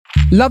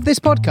Love this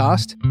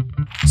podcast?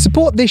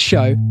 Support this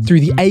show through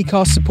the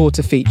Acast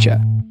supporter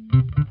feature.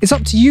 It's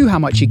up to you how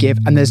much you give,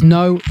 and there's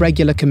no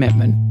regular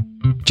commitment.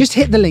 Just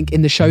hit the link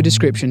in the show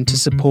description to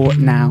support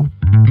now.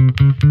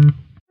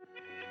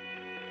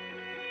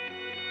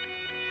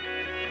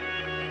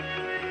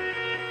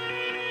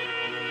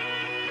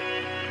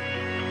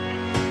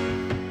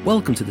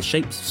 Welcome to The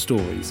Shapes of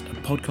Stories, a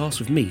podcast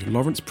with me,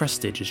 Lawrence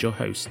Prestige, as your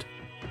host.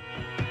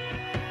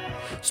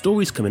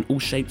 Stories come in all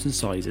shapes and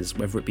sizes,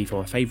 whether it be from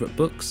our favourite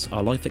books,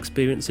 our life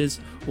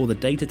experiences, or the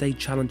day-to-day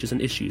challenges and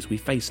issues we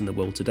face in the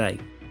world today.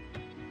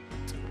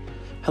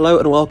 Hello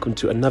and welcome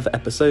to another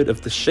episode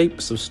of The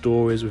Shapes of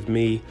Stories with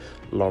me,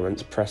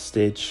 Lawrence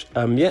Prestige.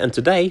 And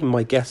today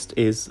my guest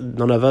is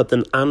none other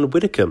than Anne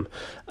Widdecombe.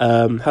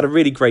 Had a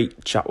really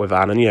great chat with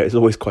Anne, and it's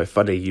always quite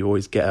funny. You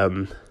always get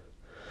to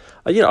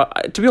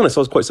be honest,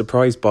 I was quite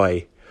surprised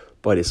by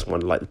this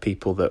one. Like, the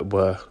people that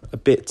were a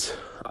bit,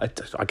 I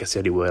guess the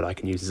only word I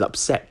can use is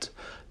upset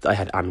that I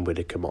had Anne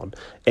Widdecombe on.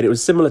 And it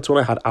was similar to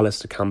when I had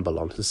Alistair Campbell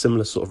on. It's a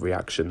similar sort of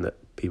reaction that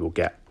people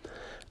get.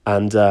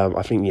 And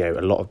I think, a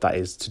lot of that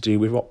is to do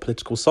with what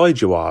political side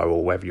you are,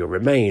 or whether you're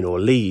Remain or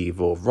Leave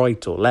or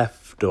right or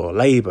left or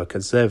Labour,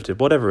 Conservative,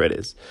 whatever it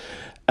is.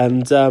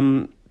 And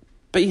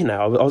but,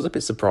 I was a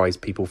bit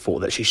surprised people thought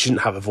that she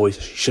shouldn't have a voice,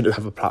 she shouldn't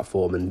have a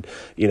platform, and,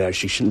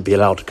 she shouldn't be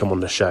allowed to come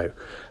on the show.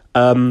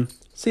 I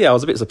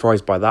was a bit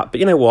surprised by that. But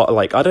you know what?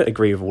 Like, I don't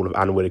agree with all of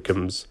Anne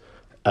Widdecombe's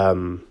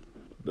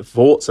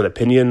thoughts and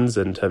opinions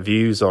and her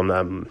views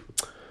on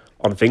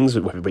things,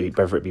 whether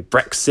it be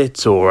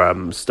Brexit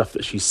or stuff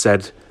that she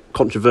said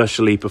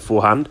controversially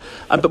beforehand.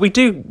 But I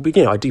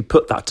do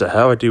put that to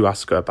her. I do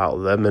ask her about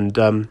them.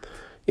 And,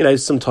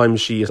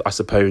 sometimes she, I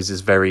suppose,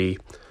 is very,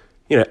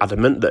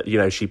 adamant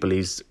that, she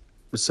believes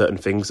certain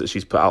things that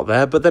she's put out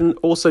there. But then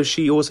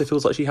she also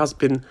feels like she has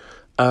been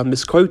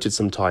misquoted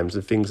sometimes,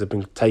 and things have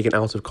been taken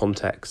out of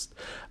context.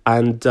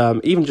 And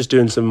even just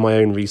doing some of my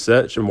own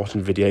research and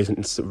watching videos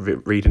and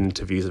reading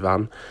interviews of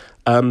Anne,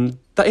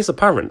 that is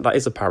apparent. I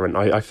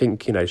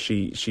think,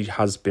 she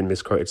has been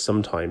misquoted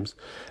sometimes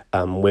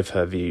with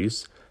her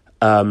views,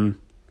 but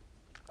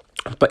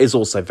is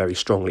also very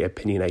strongly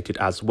opinionated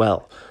as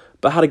well.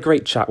 But I had a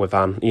great chat with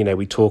Anne.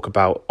 We talk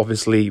about,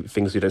 obviously,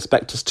 things you'd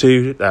expect us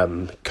to,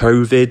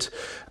 COVID,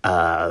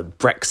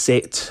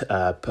 Brexit,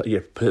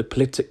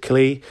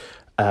 politically,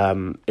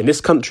 in this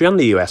country and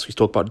the US. We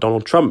talk about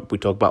Donald Trump. We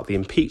talk about the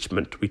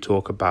impeachment. We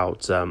talk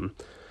about,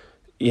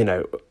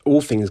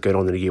 all things going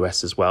on in the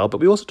US as well. But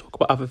we also talk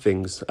about other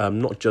things,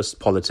 not just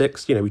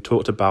politics. We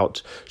talked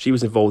about, she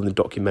was involved in the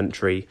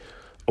documentary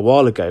a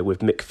while ago with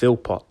Mick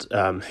Philpott,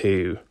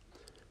 who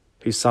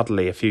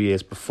sadly, a few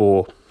years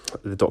before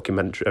the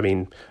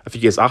documentary, a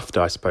few years after,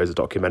 I suppose, the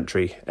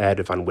documentary aired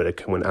with Anne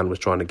Widdecombe, when Anne was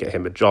trying to get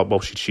him a job. Well,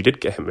 she did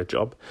get him a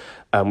job.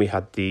 We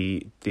had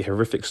the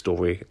horrific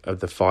story of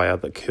the fire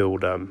that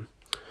killed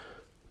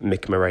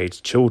Mick Murray's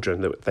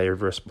children that they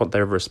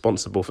were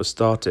responsible for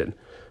starting.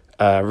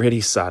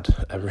 Really sad,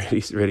 a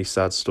really, really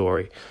sad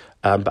story.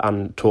 But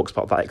Anne talks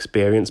about that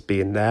experience,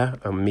 being there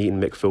and meeting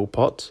Mick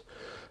Philpott,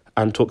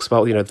 and talks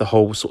about, the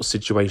whole sort of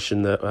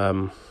situation, that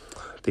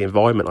the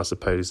environment, I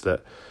suppose,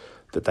 that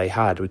they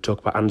had. We talk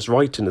about Anne's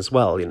writing as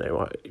well. We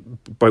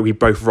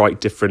both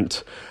write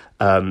differently,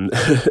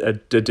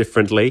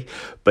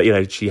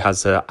 but she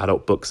has her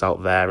adult books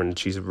out there, and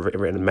she's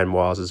written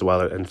memoirs as well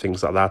and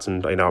things like that.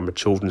 And I'm a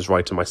children's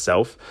writer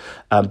myself,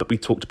 but we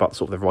talked about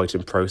sort of the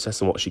writing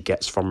process and what she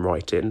gets from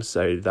writing.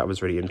 So that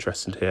was really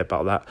interesting to hear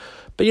about that.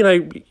 But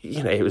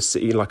it was,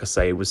 like I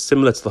say, it was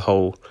similar to the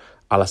whole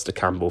Alistair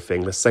Campbell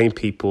thing. The same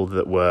people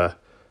that were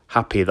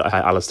happy that I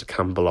had Alistair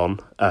Campbell on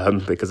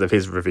because of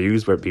his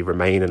reviews, whether it be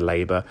Remain and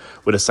Labour,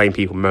 were the same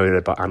people moaning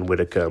about Anne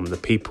Widdecombe. The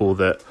people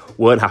that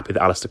weren't happy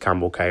that Alistair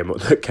Campbell came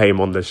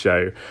on the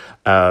show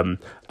are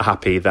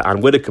happy that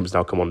Anne Widdecombe's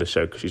now come on the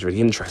show because she's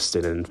really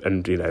interested, and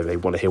they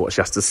want to hear what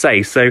she has to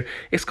say. So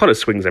it's kind of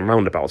swings and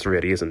roundabouts,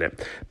 really, isn't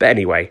it? But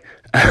anyway,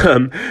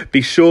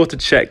 be sure to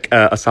check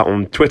us out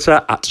on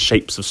Twitter at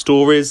Shapes of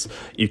Stories.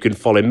 You can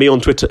follow me on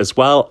Twitter as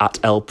well at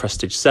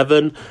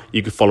lprestige7.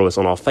 You can follow us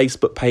on our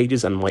Facebook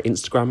pages and my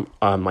Instagram.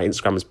 My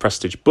Instagram is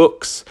Prestige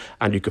Books,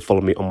 and you can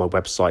follow me on my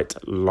website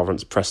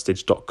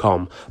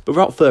lawrenceprestige.com. But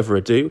without further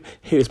ado,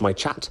 here is my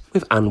chat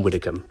with Anne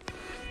Widdecombe.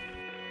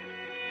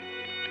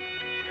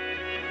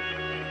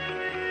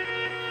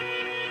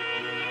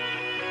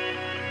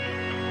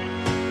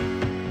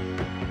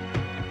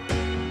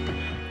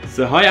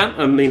 So hi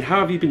Anne,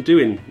 how have you been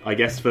doing, I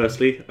guess,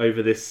 firstly,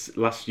 over this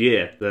last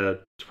year, the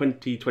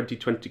 2020,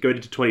 going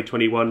into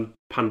 2021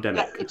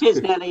 pandemic? It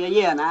is nearly a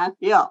year now,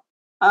 yeah.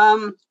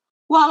 Well,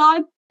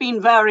 I've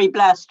been very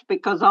blessed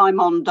because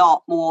I'm on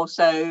Dartmoor,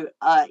 so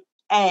I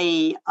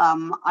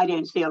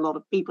don't see a lot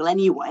of people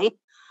anyway.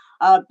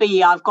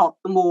 B, I've got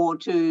the moor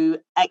to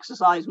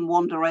exercise and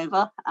wander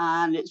over,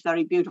 and it's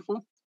very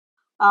beautiful.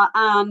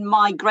 And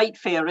my great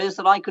fear is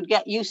that I could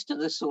get used to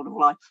this sort of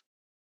life.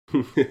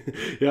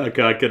 Yeah, I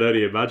can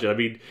only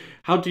imagine.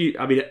 How do you,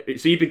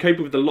 so you've been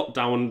coping with the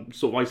lockdown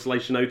sort of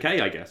isolation okay,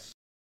 I guess?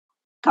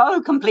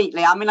 Oh,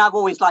 completely. I mean, I've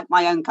always liked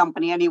my own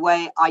company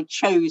anyway. I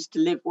chose to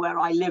live where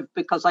I live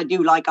because I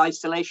do like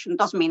isolation.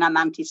 Doesn't mean I'm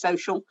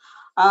antisocial.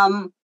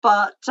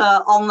 But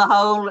on the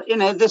whole,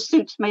 this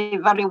suits me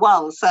very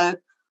well. So I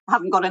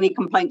haven't got any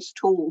complaints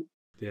at all.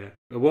 Yeah.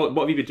 What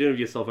have you been doing with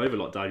yourself over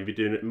lockdown? Have you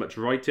been doing much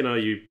writing? Or are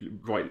you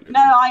writing?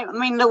 No, I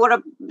mean, there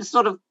were a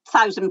sort of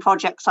 1,000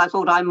 projects I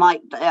thought I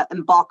might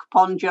embark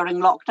upon during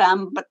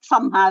lockdown, but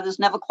somehow there's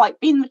never quite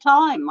been the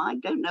time. I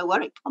don't know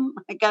where it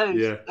goes.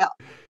 Yeah.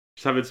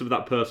 Just having some of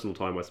that personal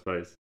time, I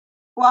suppose.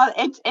 Well,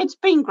 it's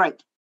been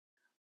great.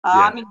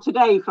 I mean,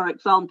 today, for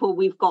example,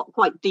 we've got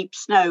quite deep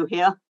snow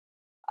here.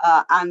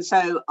 And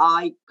so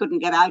I couldn't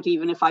get out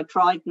even if I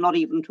tried, not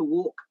even to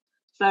walk.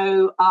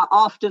 So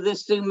after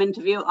this Zoom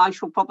interview, I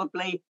shall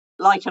probably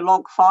light a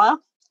log fire.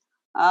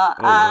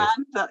 Nice.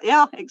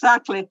 Yeah,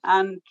 exactly.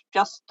 And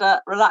just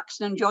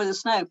relax and enjoy the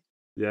snow.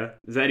 Yeah.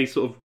 Is there any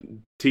sort of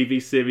TV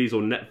series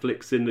or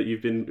Netflixing that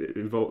you've been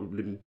involved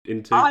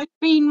into? I've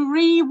been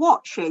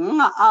re-watching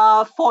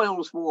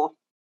Foyle's War.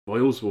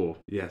 Foyle's War.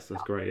 Yes,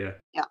 that's great, yeah.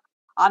 Yeah.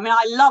 I mean,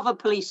 I love a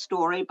police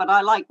story, but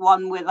I like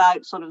one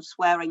without sort of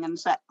swearing and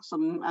sex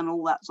and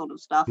all that sort of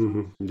stuff.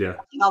 Mm-hmm. Yeah.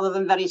 Other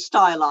than very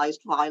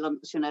stylized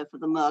violence, for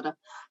the murder.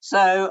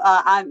 So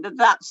and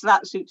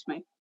that suits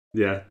me.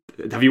 Yeah.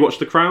 Have you watched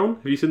The Crown?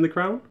 Have you seen The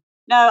Crown?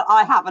 No,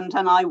 I haven't,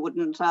 and I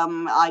wouldn't.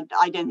 I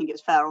don't think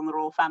it's fair on the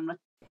royal family.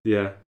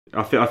 Yeah,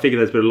 I figure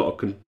there's been a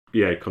lot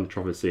of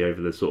controversy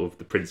over the sort of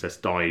the Princess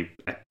Di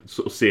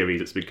sort of series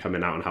that's been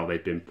coming out and how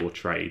they've been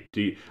portrayed.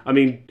 Do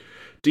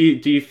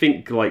you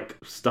think like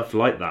stuff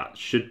like that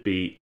should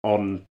be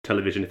on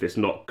television if it's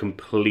not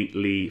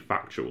completely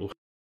factual?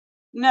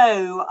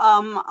 No,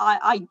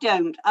 I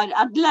don't,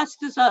 unless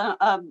there's a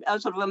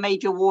sort of a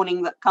major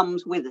warning that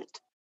comes with it.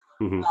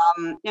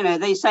 Mm-hmm.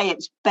 They say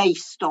it's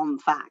based on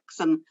facts,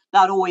 and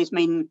that always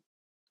means,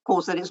 of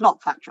course, that it's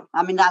not factual.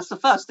 I mean, that's the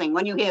first thing.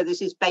 When you hear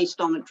this is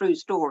based on a true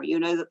story, you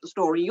know that the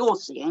story you're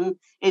seeing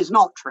is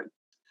not true.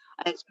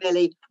 It's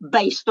merely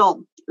based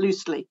on,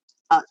 loosely,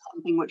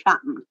 something which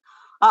happened.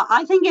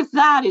 I think if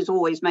that is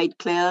always made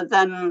clear,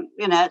 then,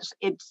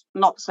 it's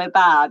not so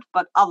bad.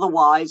 But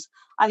otherwise,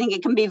 I think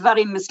it can be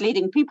very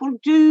misleading. People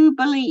do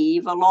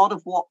believe a lot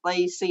of what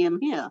they see and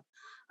hear.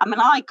 I mean,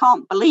 I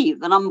can't believe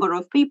the number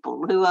of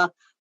people who are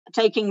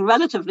taking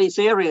relatively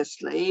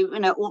seriously,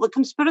 all the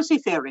conspiracy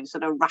theories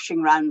that are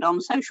rushing around on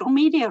social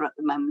media at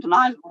the moment, and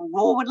I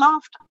roar with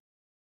laughter.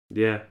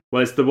 Yeah,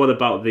 well, it's the one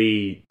about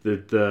the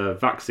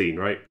vaccine,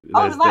 right?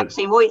 The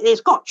vaccine. Well, it's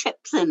got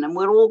chips in, and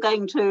we're all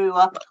going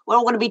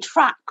to be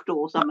tracked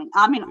or something.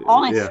 I mean,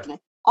 honestly,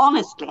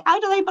 how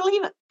do they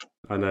believe it?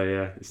 I know,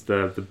 yeah. It's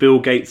the Bill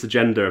Gates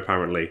agenda,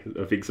 apparently.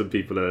 I think some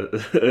people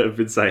have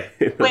been saying.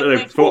 I don't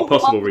know, for what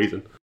possible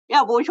reason.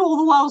 Yeah, which all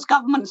the world's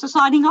governments are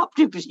signing up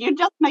to, because it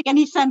doesn't make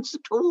any sense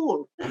at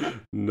all.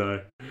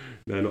 No,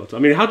 not. I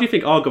mean, how do you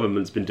think our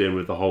government's been doing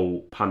with the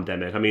whole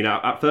pandemic? I mean,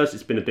 at first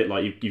it's been a bit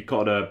like you've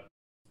got to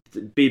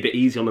be a bit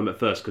easy on them at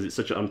first because it's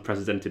such an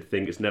unprecedented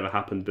thing. It's never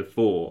happened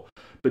before.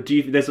 But do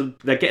you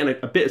think they're getting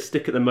a bit of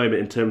stick at the moment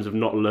in terms of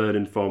not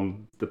learning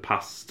from the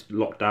past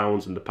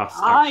lockdowns and the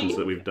past actions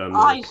that we've done?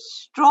 I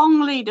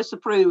strongly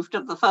disapproved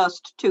of the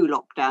first two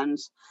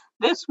lockdowns.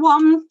 This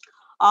one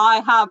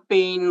I have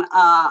been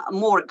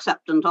more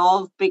acceptant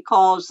of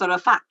because there are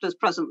factors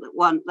present that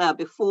weren't there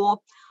before.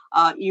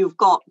 You've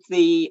got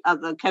the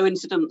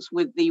coincidence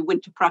with the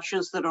winter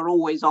pressures that are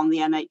always on the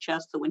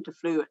NHS, the winter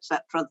flu,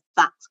 etc.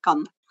 That's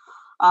come.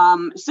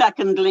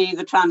 Secondly,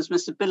 the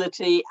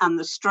transmissibility and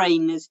the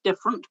strain is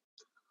different.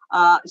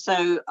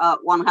 So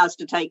one has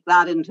to take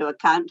that into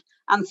account.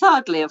 And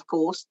thirdly, of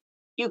course,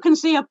 you can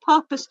see a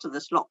purpose to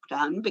this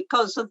lockdown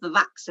because of the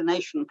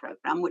vaccination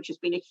programme, which has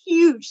been a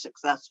huge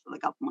success for the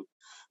government.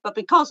 But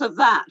because of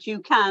that,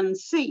 you can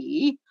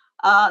see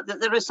that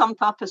there is some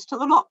purpose to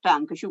the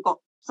lockdown because you've got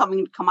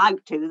something to come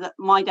out to that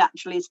might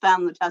actually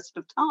stand the test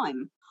of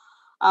time.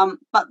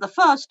 But the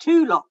first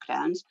two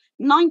lockdowns,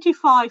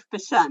 95%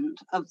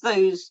 of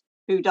those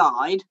who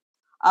died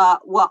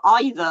were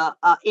either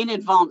in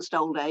advanced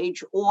old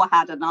age or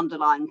had an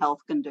underlying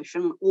health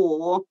condition,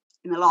 or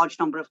in a large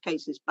number of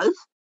cases, both.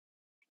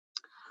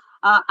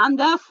 And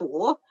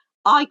therefore,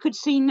 I could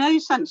see no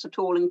sense at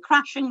all in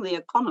crashing the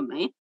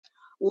economy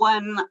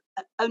when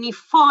only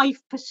 5%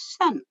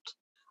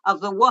 of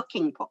the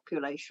working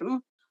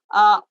population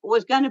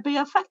was going to be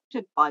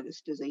affected by this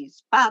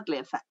disease, badly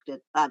affected,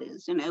 that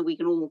is. We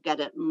can all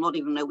get it and not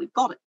even know we've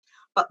got it,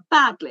 but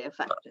badly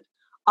affected.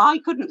 I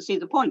couldn't see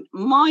the point.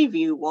 My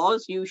view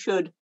was you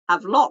should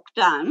have locked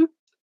down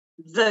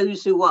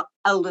those who were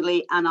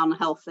elderly and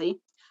unhealthy,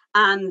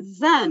 and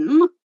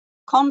then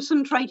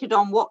concentrated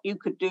on what you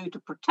could do to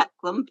protect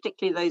them,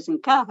 particularly those in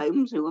care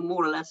homes who were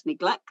more or less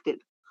neglected.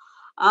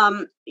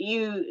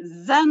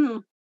 You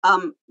then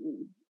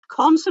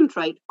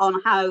concentrate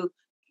on how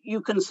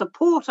you can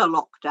support a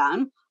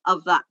lockdown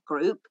of that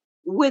group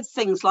with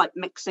things like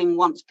mixing,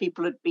 once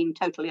people had been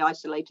totally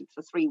isolated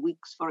for 3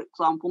 weeks, for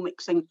example,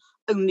 mixing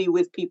only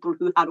with people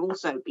who had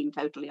also been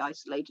totally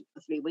isolated for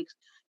 3 weeks.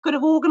 Could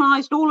have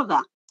organised all of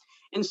that.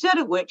 Instead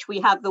of which we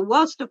had the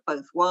worst of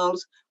both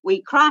worlds.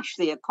 We crashed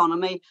the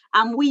economy,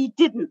 and we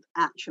didn't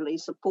actually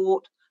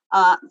support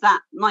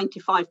that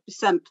 95%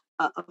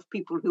 of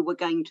people who were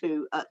going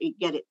to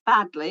get it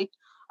badly,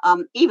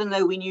 even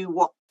though we knew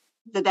what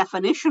the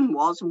definition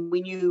was and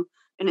we knew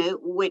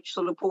which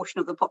sort of portion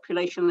of the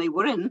population they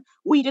were in.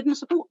 We didn't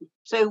support them.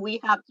 So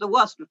we had the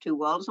worst of two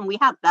worlds, and we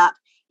had that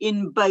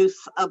in both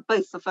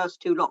the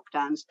first two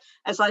lockdowns.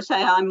 As I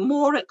say, I'm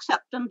more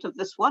acceptant of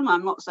this one.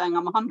 I'm not saying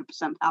I'm 100%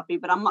 happy,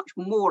 but I'm much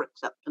more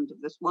acceptant of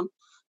this one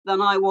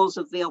than I was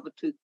of the other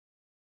two.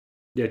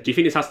 Yeah, do you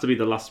think this has to be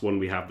the last one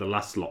we have, the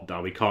last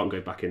lockdown? We can't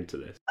go back into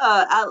this.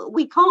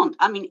 We can't.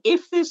 I mean,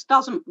 if this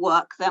doesn't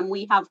work, then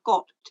we have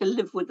got to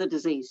live with the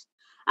disease.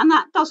 And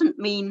that doesn't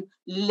mean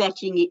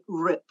letting it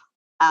rip,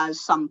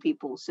 as some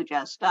people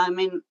suggest. I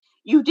mean,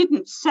 you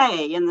didn't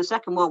say in the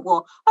Second World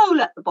War, oh,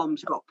 let the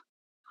bombs drop.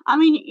 I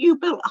mean, you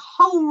built a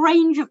whole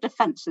range of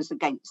defences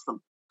against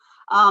them,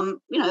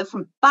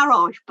 from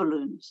barrage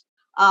balloons,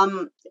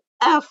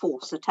 Air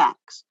Force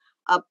attacks,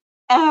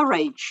 air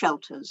raid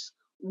shelters,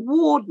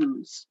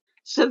 wardens,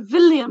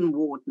 civilian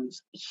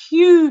wardens,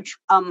 huge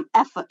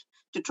effort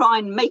to try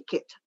and make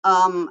it,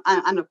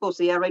 and of course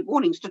the air raid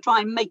warnings, to try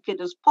and make it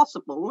as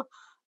possible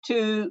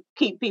to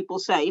keep people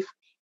safe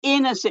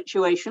in a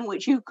situation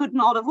which you could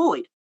not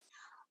avoid.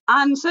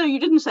 And so you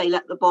didn't say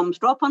let the bombs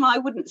drop, and I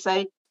wouldn't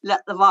say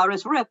let the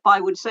virus rip. I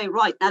would say,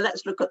 right, now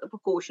let's look at the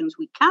precautions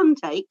we can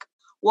take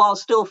while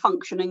still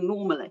functioning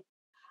normally.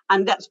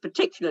 And let's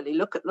particularly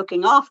look at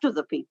looking after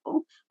the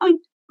people. I mean,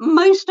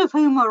 most of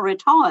whom are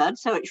retired,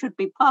 so it should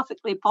be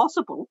perfectly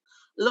possible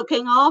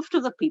looking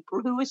after the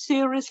people who are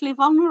seriously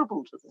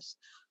vulnerable to this.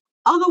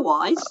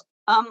 Otherwise,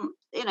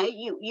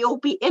 you'll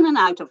be in and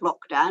out of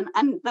lockdown,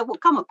 and there will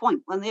come a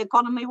point when the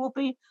economy will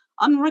be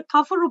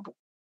unrecoverable.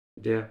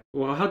 Yeah.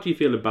 Well, how do you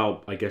feel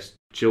about, I guess,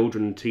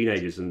 children and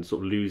teenagers and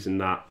sort of losing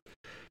that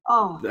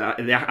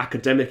the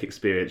academic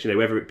experience?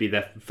 Whether it be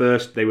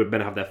they were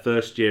meant to have their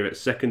first year at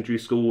secondary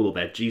school, or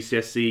their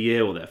GCSE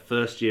year, or their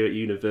first year at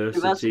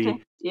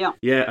university. Yeah.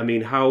 Yeah. I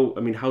mean, how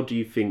do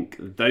you think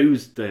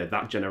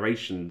that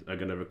generation are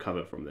going to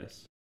recover from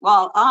this?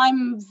 Well,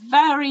 I'm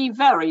very,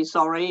 very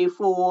sorry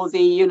for the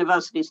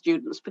university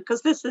students,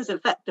 because this has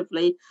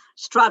effectively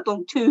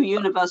straddled 2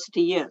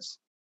 university years.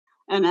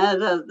 And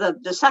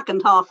the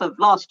second half of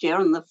last year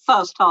and the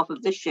first half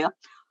of this year,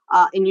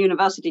 in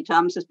university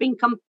terms, has been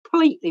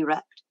completely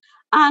wrecked.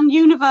 And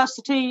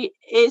university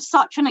is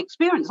such an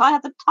experience. I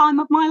had the time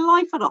of my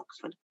life at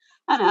Oxford,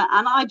 and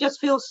I just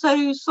feel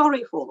so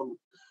sorry for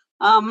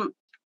them.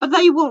 But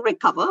they will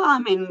recover. I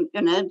mean,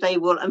 they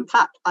will. In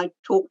fact, I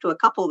talked to a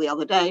couple the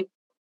other day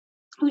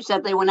who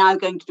said they were now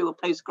going to do a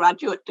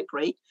postgraduate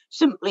degree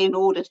simply in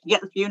order to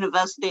get the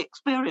university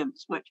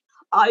experience, which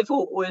I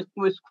thought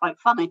was quite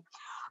funny.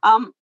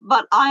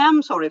 But I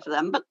am sorry for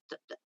them, but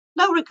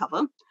they'll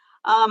recover.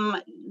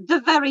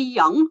 The very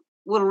young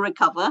will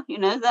recover.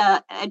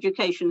 Their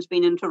education's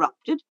been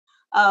interrupted,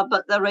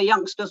 but there are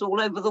youngsters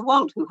all over the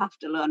world who have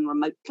to learn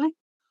remotely,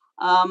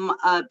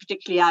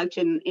 particularly out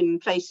in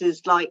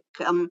places like,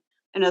 the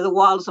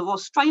wilds of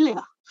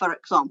Australia, for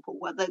example,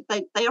 where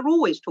they are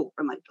always taught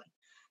remotely.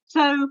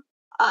 So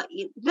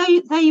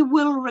they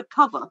will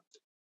recover.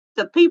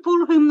 The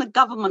people whom the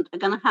government are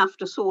going to have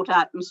to sort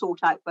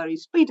out very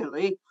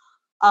speedily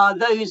are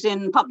those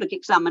in public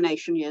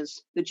examination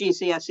years, the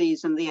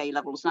GCSEs and the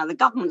A-levels. Now, the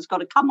government's got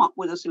to come up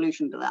with a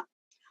solution to that.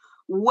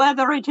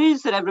 Whether it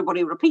is that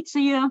everybody repeats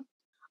a year,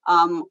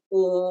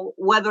 or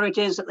whether it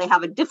is that they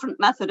have a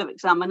different method of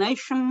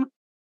examination,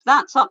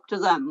 that's up to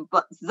them.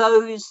 But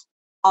those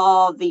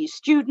are the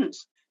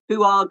students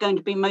who are going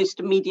to be most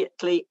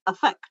immediately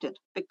affected,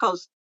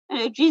 because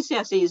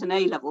GCSEs and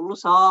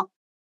A-levels are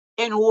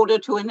in order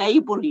to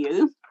enable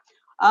you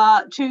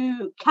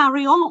to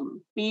carry on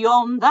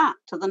beyond that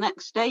to the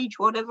next stage,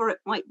 whatever it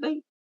might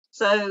be.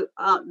 So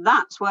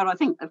that's where I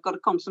think they've got to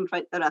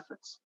concentrate their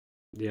efforts.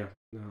 Yeah,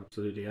 no,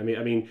 absolutely. I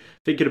mean,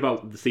 thinking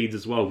about the seeds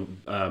as well,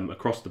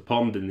 across the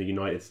pond in the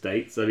United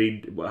States. I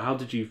mean, how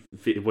did you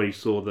feel when you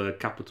saw the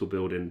Capitol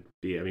building?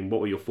 I mean,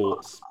 what were your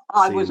thoughts?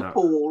 I was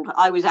appalled.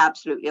 I was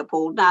absolutely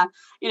appalled. Now,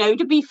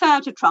 to be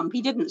fair to Trump,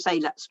 he didn't say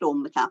let's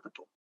storm the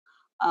Capitol.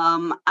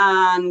 But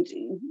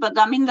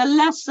I mean, the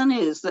lesson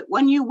is that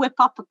when you whip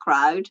up a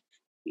crowd,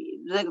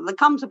 there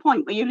comes a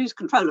point where you lose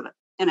control of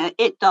it.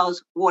 It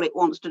does what it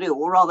wants to do,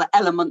 or rather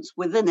elements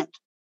within it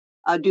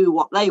do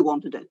what they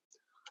want to do.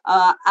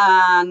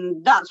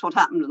 And that's what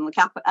happened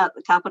at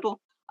the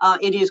Capitol.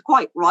 It is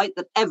quite right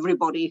that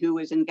everybody who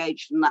is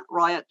engaged in that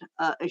riot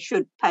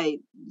should pay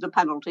the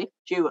penalty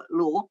due at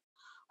law,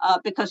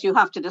 because you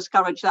have to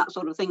discourage that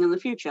sort of thing in the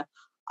future.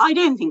 I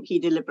don't think he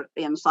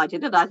deliberately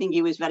incited it. I think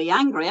he was very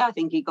angry. I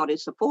think he got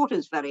his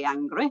supporters very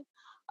angry.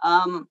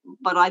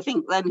 But I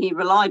think then he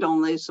relied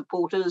on those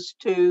supporters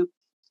to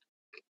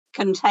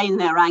contain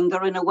their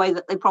anger in a way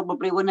that they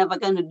probably were never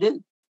going to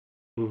do.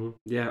 Mm-hmm.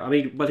 Yeah, I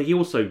mean, but he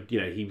also,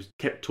 he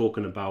kept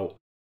talking about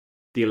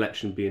the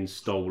election being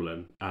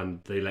stolen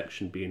and the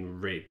election being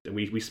rigged. And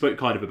we spoke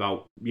kind of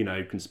about,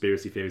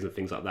 conspiracy theories and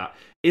things like that.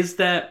 Is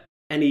there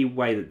any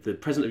way that the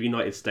President of the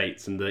United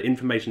States and the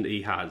information that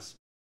he has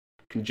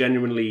can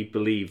genuinely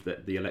believe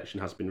that the election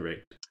has been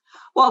rigged?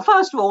 Well,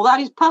 first of all, that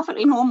is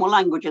perfectly normal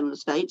language in the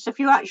States. If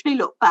you actually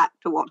look back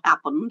to what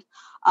happened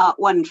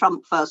when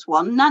Trump first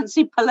won,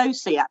 Nancy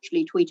Pelosi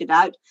actually tweeted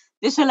out,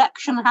 "This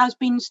election has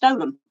been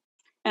stolen."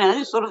 You know,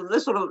 this sort of,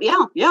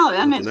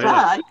 and it's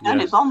there,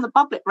 and it's on the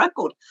public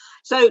record.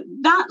 So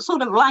that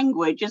sort of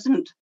language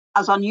isn't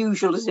as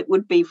unusual as it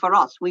would be for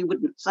us. We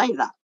wouldn't say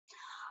that.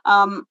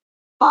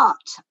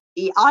 But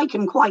I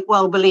can quite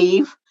well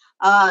believe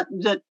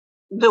that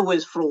there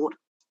was fraud.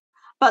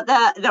 But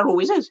there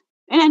always is.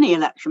 In any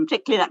election,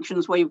 particularly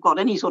elections where you've got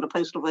any sort of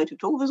postal vote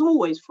at all, there's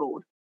always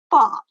fraud.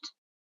 But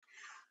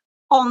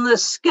on the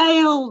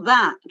scale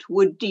that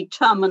would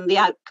determine the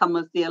outcome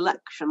of the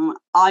election,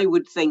 I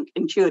would think,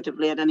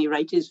 intuitively at any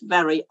rate, is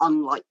very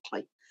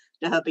unlikely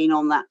to have been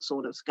on that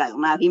sort of scale.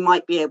 Now, he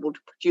might be able to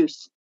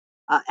produce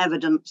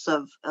evidence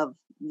of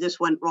this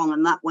went wrong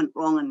and that went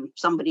wrong and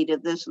somebody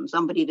did this and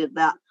somebody did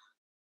that.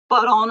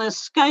 But on a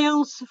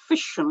scale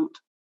sufficient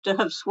to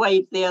have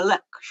swayed the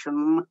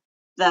election,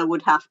 there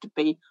would have to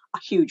be a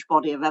huge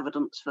body of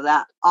evidence for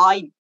that.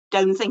 I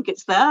don't think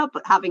it's there,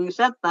 but having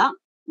said that,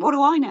 what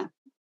do I know?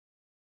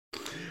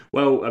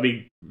 Well, I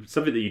mean,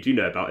 something that you do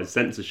know about is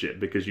censorship,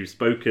 because you've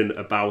spoken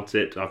about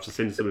it. I've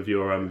seen some of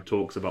your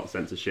talks about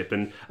censorship.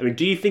 And I mean,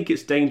 do you think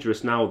it's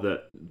dangerous now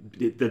that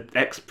the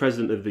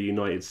ex-president of the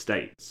United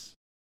States,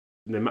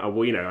 no matter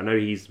what, you know, I know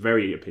he's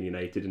very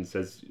opinionated and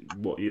says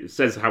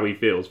how he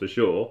feels for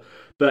sure,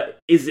 but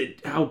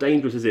how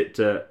dangerous is it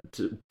to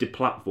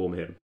deplatform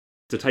him,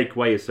 to take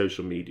away his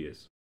social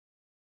medias?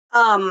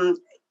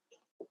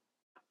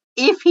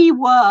 If he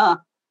were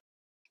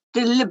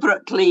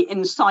deliberately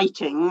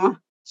inciting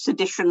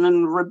sedition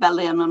and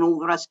rebellion and all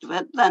the rest of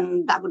it,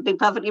 then that would be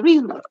perfectly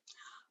reasonable.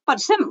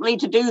 But simply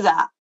to do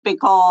that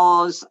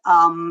because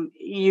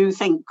you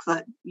think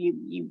that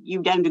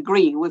you don't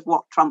agree with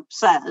what Trump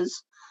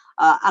says,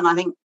 and I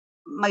think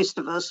most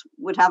of us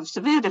would have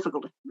severe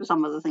difficulty with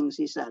some of the things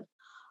he said,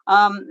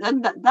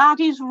 then that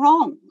is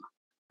wrong.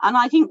 And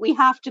I think we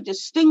have to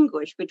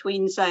distinguish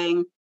between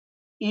saying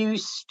you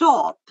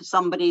stop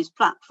somebody's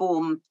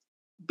platform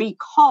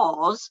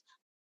because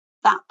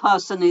that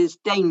person is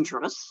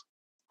dangerous.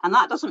 And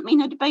that doesn't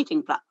mean a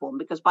debating platform,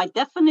 because by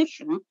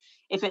definition,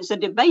 if it's a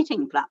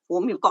debating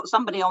platform, you've got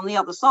somebody on the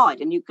other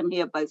side and you can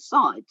hear both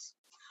sides.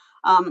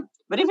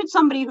 But if it's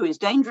somebody who is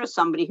dangerous,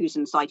 somebody who's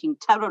inciting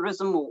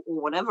terrorism or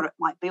whatever it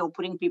might be, or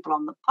putting people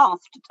on the path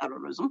to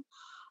terrorism,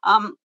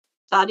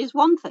 that is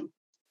one thing.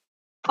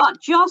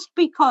 But just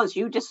because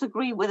you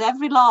disagree with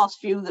every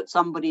last view that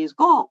somebody has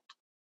got,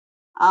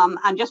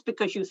 and just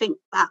because you think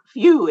that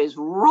view is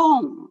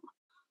wrong,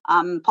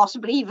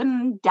 possibly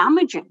even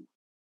damaging,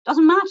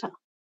 doesn't matter.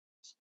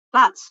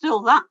 That's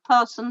still that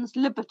person's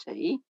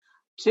liberty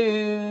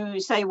to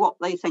say what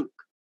they think.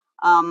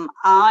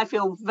 I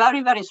feel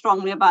very, very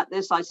strongly about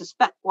this. I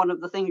suspect one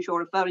of the things you're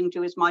referring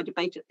to is my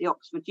debate at the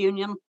Oxford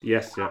Union.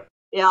 Yes, yeah.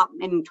 Yeah,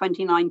 in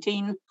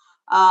 2019,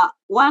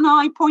 when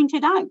I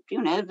pointed out,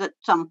 that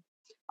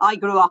I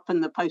grew up in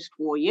the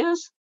post-war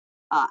years,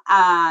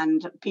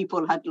 and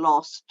people had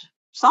lost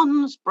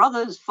sons,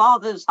 brothers,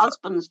 fathers,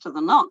 husbands to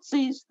the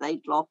Nazis.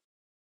 They'd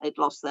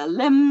lost their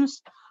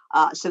limbs.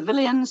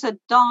 Civilians had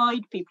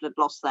died. People had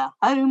lost their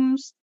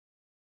homes.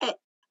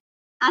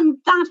 And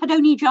that had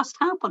only just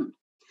happened.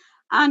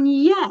 And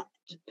yet,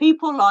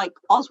 people like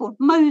Oswald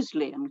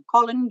Mosley and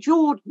Colin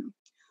Jordan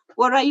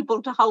were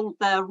able to hold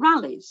their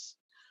rallies.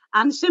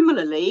 And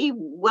similarly,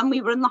 when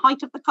we were in the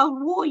height of the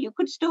Cold War, you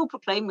could still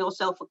proclaim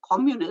yourself a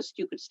communist.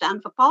 You could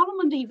stand for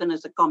Parliament even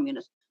as a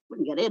communist.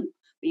 Wouldn't get in,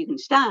 but you can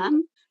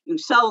stand. You can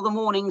sell the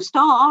Morning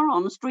Star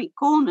on street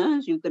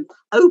corners. You can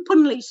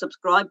openly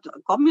subscribe to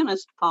the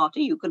Communist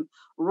Party. You can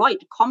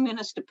write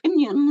communist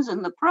opinions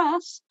in the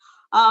press.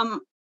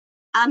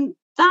 And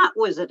that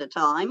was at a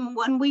time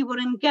when we were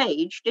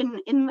engaged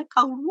in the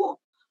Cold War.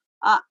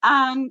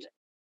 And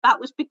that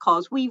was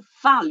because we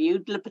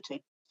valued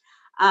liberty.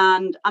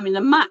 And I mean,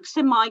 the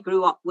maxim I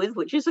grew up with,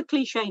 which is a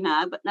cliche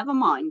now, but never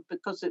mind,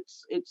 because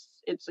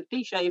it's a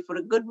cliche for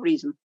a good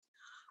reason.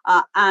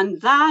 And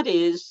that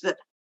is that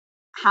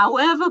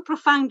however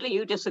profoundly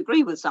you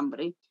disagree with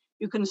somebody,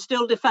 you can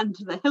still defend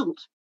to the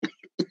hilt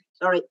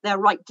their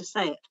right to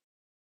say it.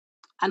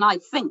 And I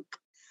think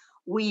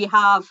we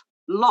have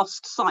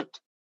lost sight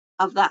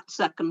of that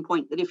second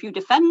point, that if you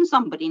defend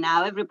somebody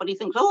now, everybody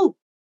thinks, oh,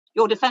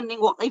 you're defending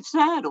what they've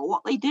said or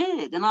what they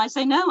did. And I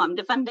say, no, I'm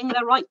defending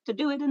their right to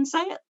do it and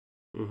say it.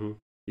 Mm-hmm.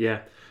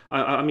 Yeah.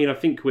 I mean, I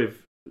think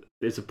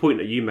there's a point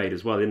that you made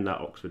as well in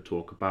that Oxford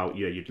talk about,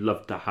 you'd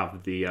love to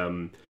have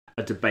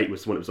a debate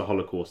with someone that was a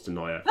Holocaust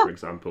denier, for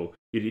example.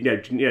 You'd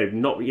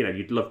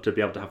love to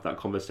be able to have that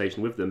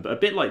conversation with them. But a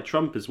bit like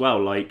Trump as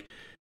well, like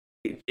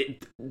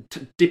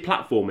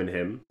deplatforming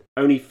him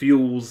only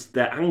fuels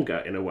their anger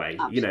in a way.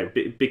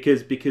 Absolutely.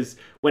 Because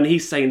when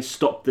he's saying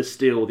stop the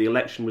steal, the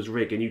election was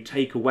rigged, and you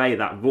take away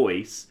that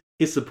voice,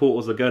 his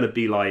supporters are going to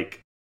be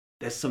like,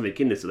 there's something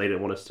in this that they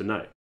don't want us to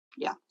know.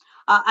 Yeah.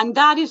 And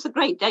that is the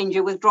great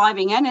danger with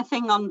driving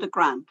anything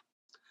underground.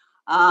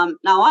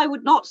 Now, I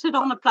would not sit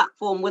on a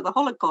platform with a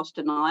Holocaust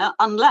denier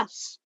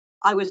unless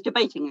I was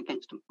debating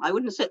against him. I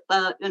wouldn't sit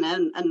there,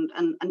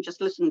 and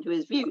just listen to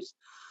his views.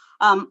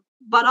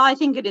 But I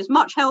think it is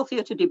much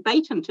healthier to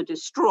debate and to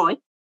destroy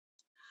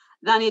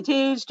than it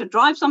is to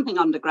drive something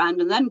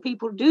underground. And then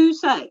people do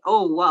say,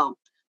 oh, well,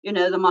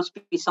 there must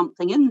be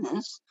something in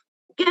this.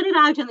 Get it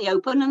out in the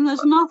open and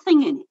there's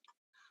nothing in it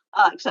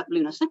except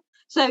lunacy.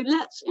 So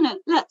let's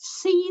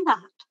see that.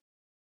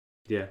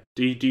 Yeah.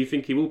 Do you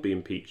think he will be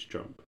impeached,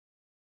 Trump?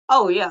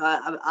 Oh, yeah,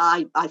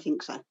 I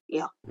think so.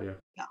 Yeah.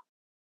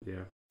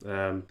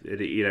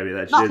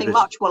 Nothing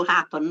much will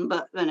happen,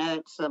 but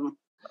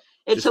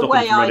it's a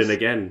way running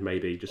again,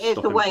 maybe. It's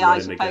a way, I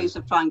suppose,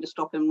 of trying to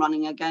stop him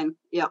running again.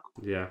 Yeah.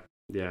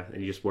 Yeah,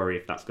 and you just worry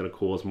if that's going to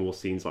cause more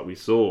scenes like we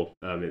saw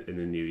in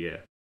the new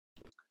year.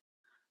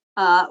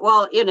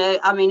 Well,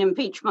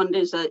 impeachment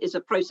is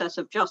a process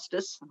of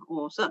justice,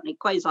 or certainly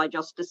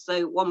quasi-justice.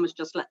 So one must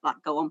just let that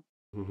go on.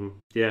 Mm-hmm.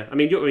 Yeah,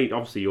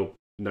 obviously you're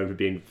known for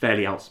being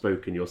fairly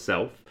outspoken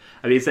yourself.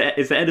 Is there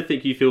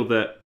anything you feel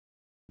that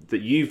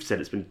you've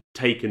said it's been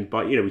taken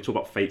by, we talk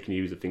about fake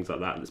news and things like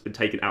that, and it's been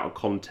taken out of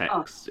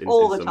context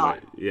all the time.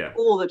 Way. Yeah,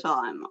 all the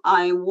time.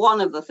 One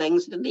of the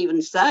things I didn't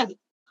even say.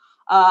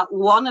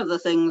 One of the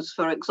things,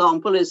 for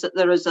example, is that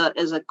there is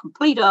a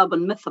complete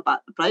urban myth about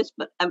the place,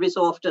 but every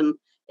so often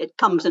it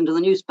comes into the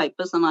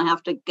newspapers and I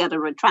have to get a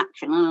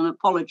retraction and an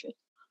apology.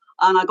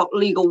 And I got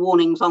legal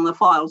warnings on the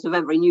files of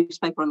every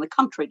newspaper in the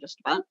country,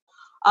 just about.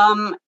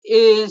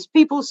 Is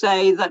people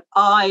say that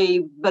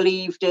I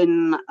believed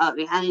in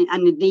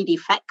and indeed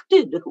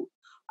effected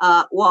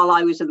while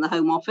I was in the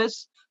Home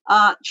Office,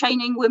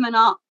 chaining women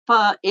up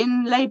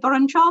in labour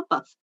and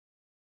childbirth.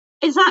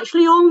 It's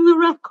actually on the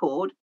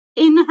record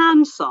in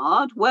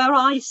Hansard where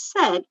I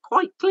said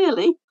quite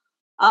clearly,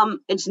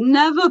 it's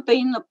never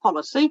been the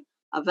policy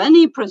of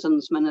any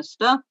prisons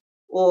minister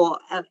or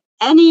of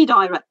any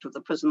director of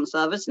the prison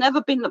service,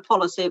 never been the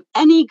policy of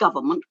any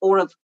government or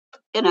of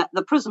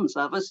the prison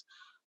service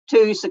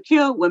to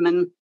secure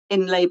women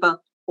in labour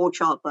or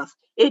childbirth.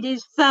 It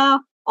is there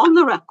on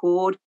the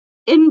record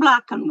in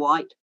black and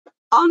white,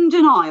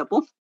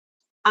 undeniable,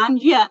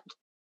 and yet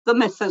the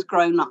myth has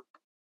grown up.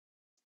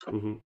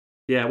 Mm-hmm.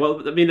 Yeah,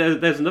 well,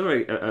 there's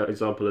another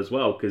example as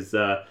well, because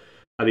there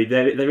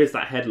is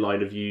that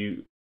headline of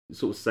you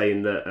sort of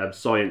saying that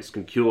science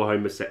can cure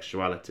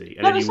homosexuality,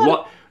 and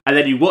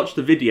then you watch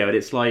the video, and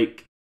it's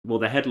like, well,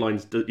 the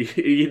headlines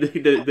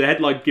the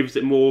headline gives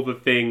it more of a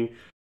thing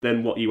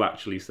than what you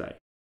actually say.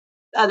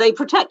 They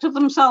protected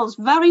themselves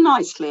very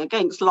nicely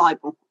against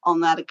libel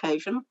on that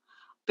occasion,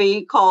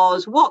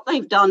 because what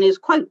they've done is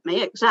quote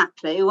me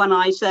exactly when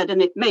I said,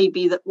 and it may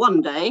be that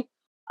one day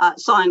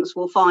science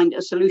will find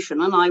a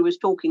solution, and I was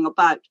talking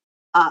about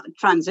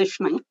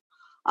transitioning,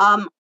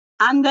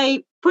 and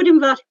they put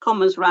inverted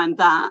commas around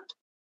that,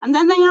 and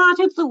then they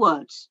added the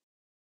words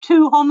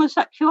to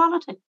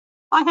homosexuality.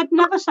 I had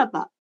never said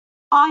that.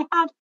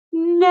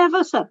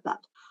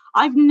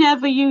 I've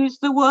never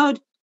used the word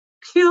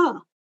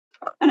cure,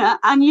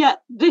 and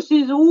yet this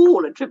is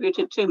all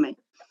attributed to me.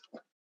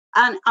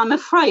 And I'm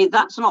afraid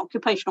that's an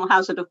occupational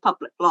hazard of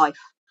public life.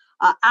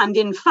 And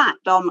in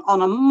fact,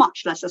 on a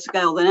much lesser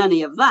scale than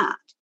any of that,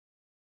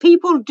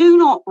 people do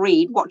not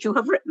read what you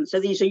have written. So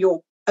these are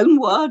your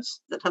own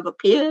words that have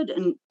appeared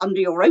under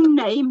your own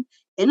name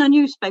in a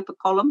newspaper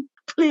column,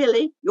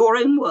 clearly your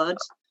own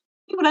words.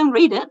 People don't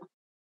read it.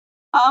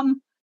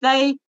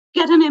 They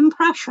get an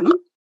impression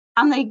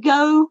and they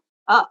go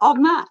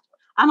on that.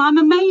 And I'm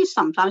amazed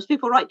sometimes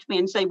people write to me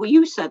and say, well,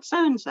 you said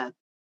so-and-so.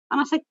 And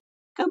I say,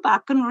 go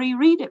back and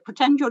reread it.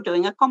 Pretend you're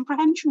doing a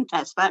comprehension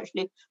test. They're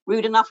actually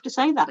rude enough to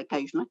say that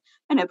occasionally.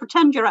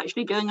 Pretend you're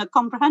actually doing a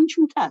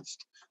comprehension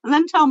test and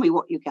then tell me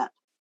what you get.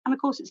 And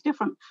of course, it's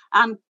different.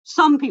 And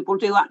some people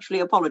do actually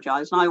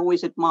apologise, and I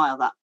always admire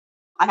that.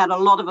 I had a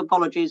lot of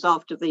apologies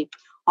after the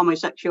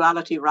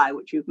homosexuality row,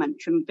 which you've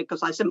mentioned,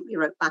 because I simply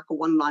wrote back a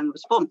one-line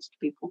response to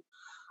people.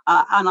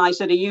 And I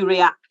said, are you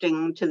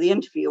reacting to the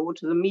interview or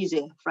to the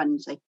media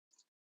frenzy?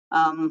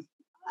 And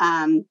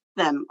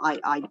then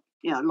I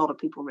a lot of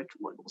people,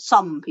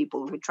 some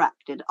people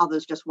retracted,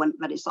 others just went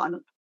very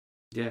silent.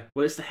 Yeah,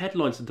 well, it's the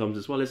headline sometimes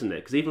as well, isn't it?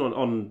 Because even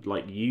on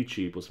like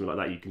YouTube or something like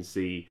that, you can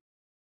see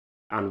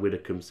Anne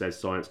Widdecombe says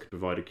science could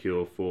provide a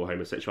cure for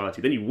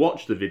homosexuality. Then you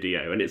watch the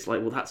video, and it's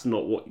like, well, that's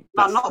not what.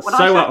 That's not what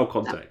so out of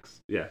context.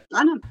 Yeah,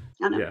 I know.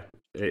 Yeah,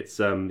 it's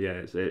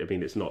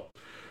it's not.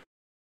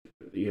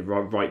 You're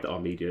right that our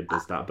media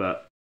does that,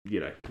 but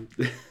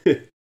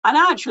And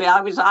actually,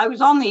 I was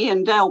on the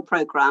Ian Dale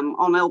programme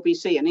on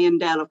LBC, and Ian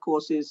Dale, of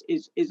course,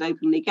 is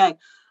openly gay,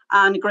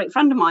 and a great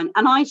friend of mine.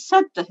 And I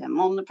said to him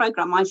on the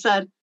programme, I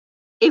said,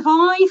 if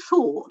I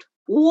thought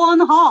one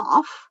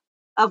half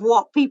of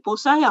what people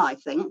say I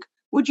think,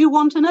 would you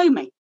want to know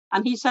me?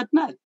 And he said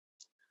no.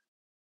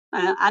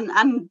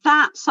 And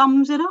that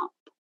sums it up.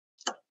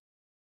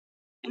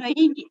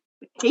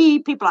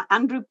 People like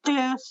Andrew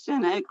Pearce,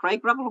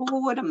 Craig Revel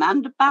Horwood,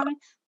 Amanda Barry,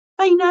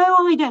 they know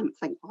I don't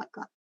think like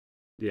that.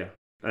 Yeah.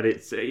 And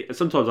it's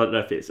sometimes I don't know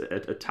if it's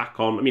an attack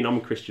on. I mean, I'm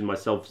a Christian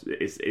myself.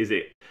 Is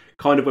it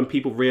kind of when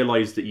people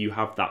realise that you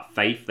have that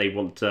faith, they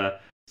want to.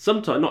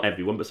 Sometimes, not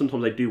everyone, but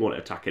sometimes they do want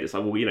to attack it. It's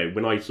like, well,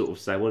 when I sort of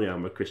say, well, yeah,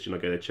 I'm a Christian, I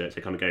go to church,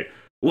 they kind of go,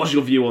 what's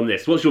your view on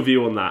this? What's your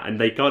view on that?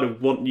 And they kind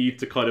of want you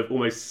to kind of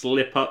almost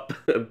slip up,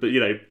 but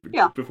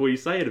before you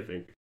say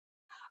anything.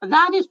 And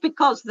that is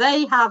because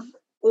they have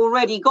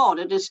already got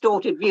a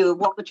distorted view of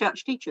what the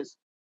church teaches.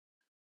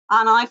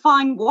 And I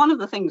find one of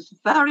the things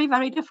very,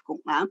 very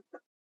difficult now.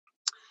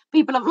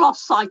 People have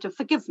lost sight of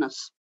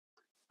forgiveness.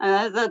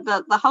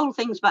 The whole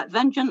thing's about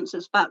vengeance.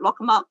 It's about lock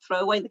them up, throw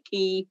away the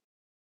key.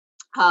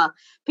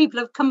 People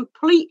have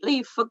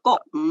completely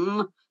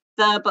forgotten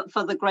but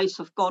for the grace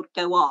of God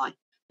go I.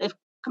 They've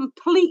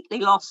completely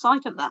lost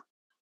sight of that.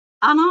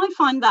 And I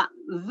find that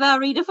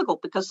very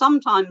difficult because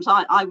sometimes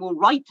I will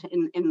write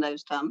in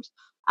those terms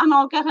and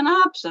I'll get an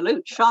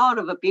absolute shower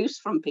of abuse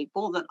from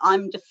people that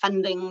I'm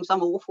defending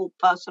some awful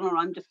person or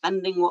I'm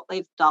defending what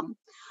they've done.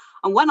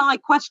 And when I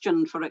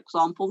question, for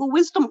example, the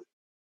wisdom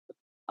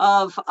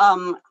of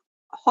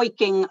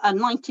hoiking a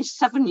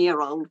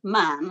 97-year-old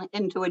man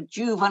into a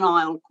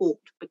juvenile court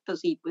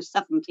because he was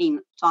 17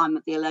 at the time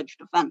of the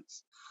alleged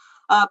offence,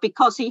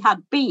 because he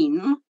had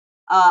been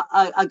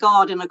a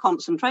guard in a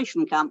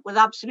concentration camp with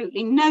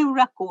absolutely no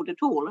record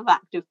at all of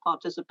active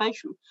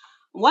participation.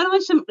 When I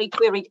simply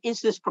queried,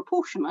 is this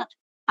proportionate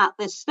at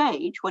this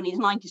stage when he's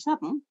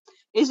 97?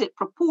 Is it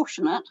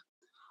proportionate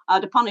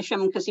to punish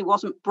him because he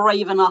wasn't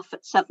brave enough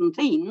at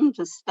 17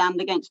 to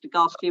stand against a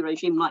ghastly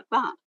regime like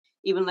that,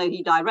 even though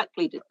he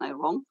directly did no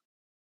wrong?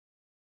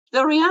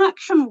 The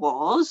reaction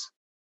was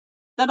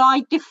that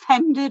I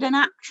defended an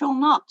actual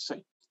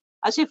Nazi,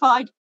 as if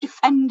I'd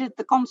defended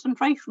the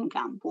concentration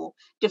camp or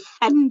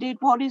defended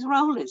what his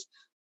role is,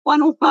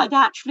 when all I'd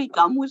actually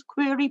done was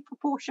query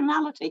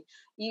proportionality.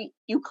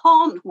 You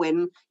can't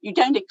win. You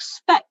don't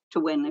expect to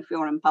win if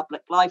you're in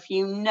public life.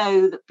 You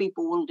know that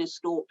people will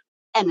distort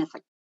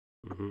anything.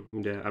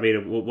 Mm-hmm. Yeah, I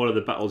mean, one of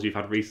the battles you've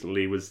had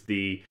recently was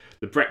the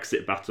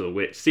Brexit battle,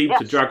 which seemed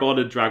to drag on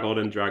and drag on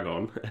and drag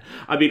on.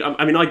 I mean,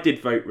 I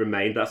did vote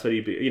Remain. That's when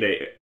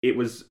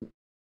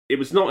it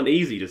was not an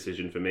easy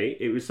decision for me.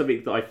 It was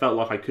something that I felt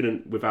like I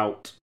couldn't,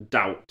 without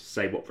doubt,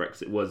 say what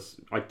Brexit was.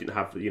 I didn't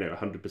have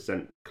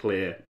 100%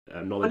 clear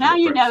knowledge. Well, now of what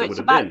you know Brexit it's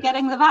about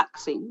getting the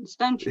vaccines,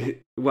 don't you?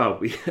 Well,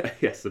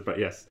 yes, but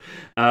yes.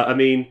 I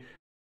mean,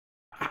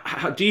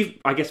 do you?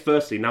 I guess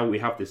firstly, now we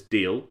have this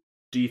deal,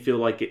 do you feel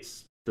like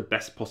it's the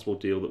best possible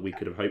deal that we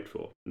could have hoped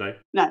for? No?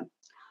 No.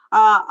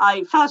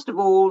 First of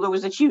all, there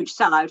was a huge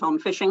sellout on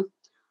fishing.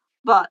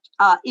 But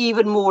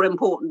even more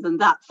important than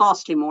that,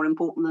 vastly more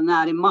important than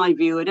that, in my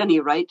view, at any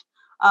rate,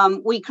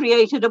 we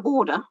created a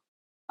border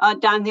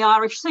down the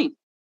Irish Sea,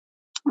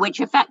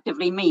 which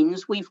effectively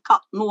means we've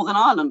cut Northern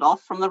Ireland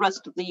off from the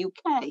rest of the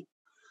UK.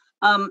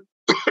 And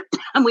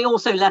we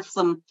also left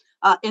them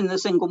in the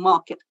single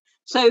market.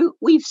 So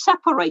we've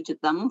separated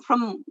them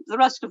from the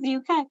rest of the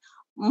UK.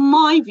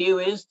 My view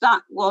is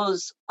that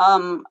was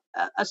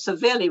a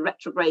severely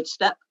retrograde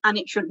step, and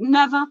it should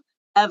never,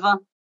 ever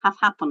have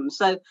happened.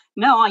 So,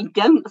 no, I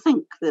don't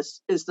think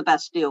this is the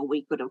best deal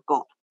we could have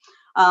got.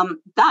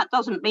 That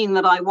doesn't mean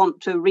that I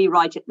want to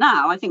rewrite it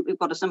now. I think we've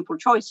got a simple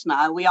choice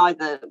now. We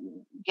either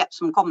get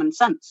some common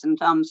sense in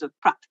terms of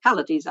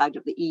practicalities out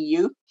of the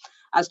EU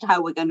as to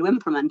how we're going to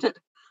implement it,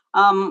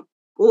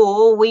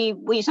 or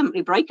we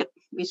simply break it.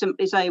 We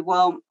simply say,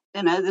 well,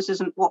 this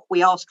isn't what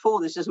we asked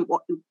for. This isn't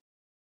what you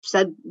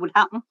said would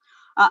happen.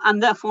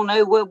 And therefore,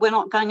 no, we're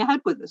not going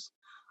ahead with this.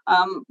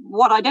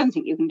 What I don't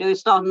think you can do is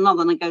start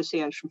another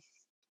negotiation.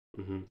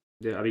 Mm-hmm.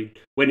 Yeah, I mean,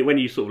 when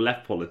you sort of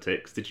left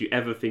politics, did you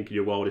ever think in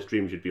your wildest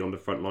dreams you'd be on the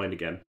front line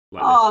again?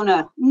 Oh,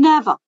 no,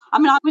 never. I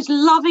mean, I was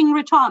loving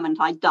retirement.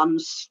 I'd done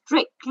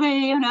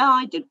Strictly,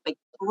 I did Big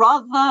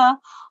Brother.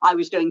 I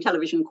was doing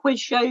television quiz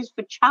shows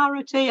for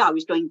charity. I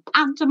was doing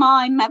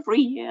pantomime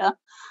every year.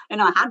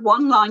 And I had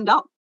one lined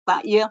up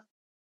that year,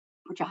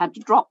 which I had to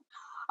drop.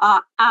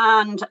 That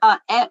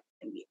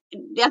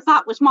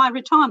was my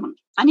retirement.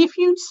 And if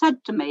you'd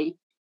said to me,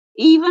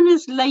 even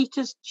as late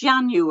as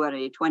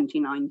January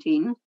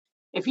 2019,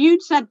 if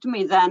you'd said to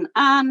me then,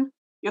 Anne,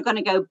 you're going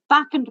to go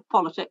back into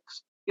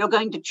politics, you're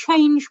going to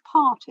change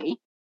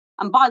party,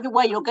 and by the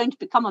way, you're going to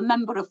become a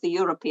member of the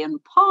European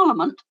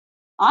Parliament,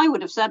 I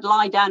would have said,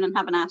 lie down and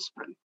have an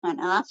aspirin. I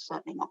know that's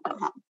certainly not going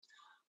to happen.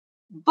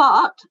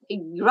 But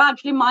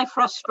gradually my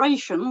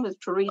frustration with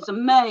Theresa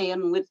May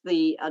and with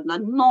the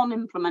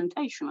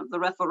non-implementation of the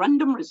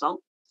referendum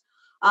result,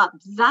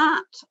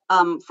 that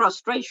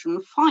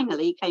frustration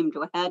finally came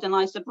to a head. And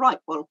I said, right,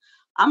 well,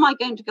 am I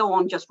going to go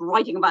on just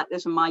writing about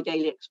this in my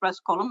Daily Express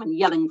column and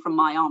yelling from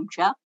my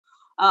armchair?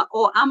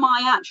 Or am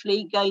I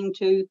actually going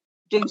to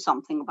do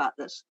something about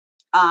this?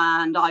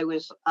 And I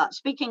was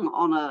speaking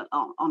on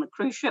a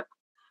cruise ship,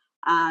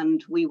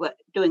 and we were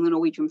doing the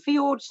Norwegian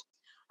fjords.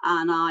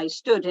 And I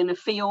stood in a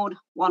field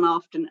one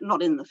afternoon,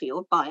 not in the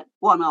field, by it,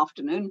 one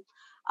afternoon,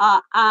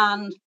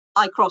 and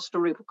I crossed a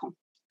Rubicon.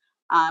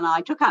 And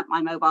I took out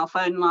my mobile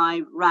phone and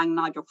I rang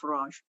Nigel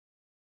Farage.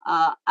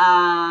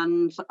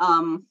 And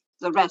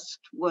the rest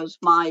was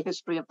my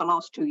history of the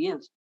last 2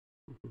 years.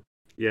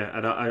 Yeah,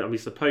 and I mean,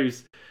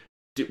 suppose,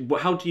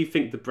 how do you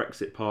think the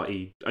Brexit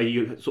Party, are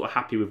you sort of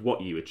happy with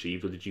what you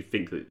achieved, or did you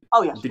think that,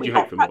 Oh, yes, did we you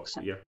got hope for Brexit.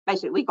 more? Yeah.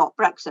 Basically, we got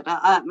Brexit.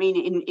 I mean,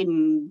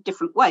 in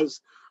different ways.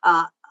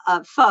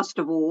 First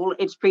of all,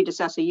 its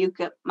predecessor,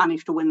 UKIP,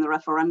 managed to win the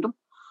referendum.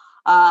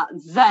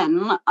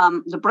 Then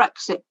the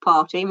Brexit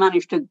Party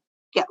managed to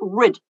get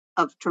rid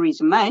of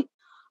Theresa May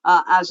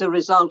as a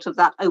result of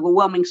that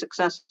overwhelming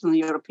success in the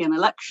European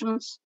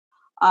elections.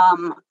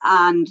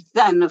 And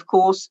then, of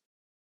course,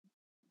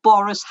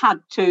 Boris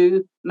had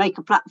to make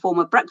a platform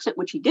of Brexit,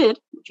 which he did.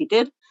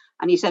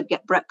 And he said,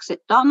 get Brexit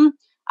done.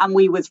 And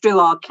we withdrew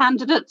our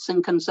candidates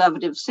in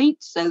Conservative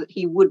seats so that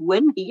he would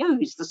win. He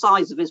owes the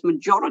size of his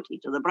majority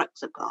to the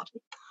Brexit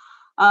Party.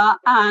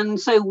 And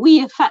so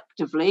we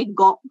effectively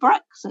got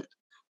Brexit.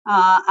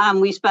 And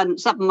we spent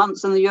 7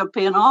 months in the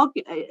European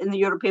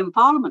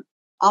Parliament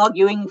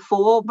arguing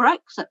for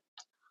Brexit.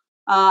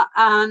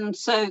 And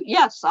so,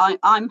 yes,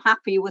 I'm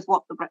happy with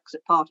what the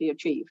Brexit Party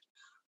achieved.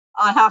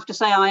 I have to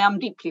say I am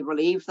deeply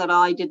relieved that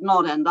I did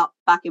not end up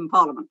back in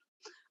Parliament.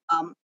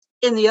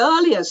 In the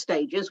earlier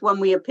stages, when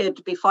we appeared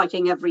to be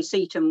fighting every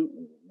seat and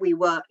we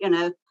were,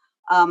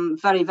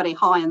 very, very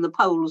high in the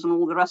polls and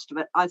all the rest of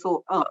it, I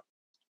thought,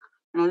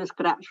 this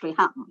could actually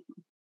happen.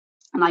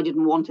 And I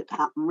didn't want it to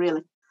happen,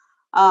 really.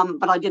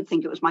 But I did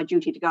think it was my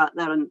duty to go out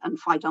there and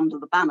fight under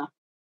the banner.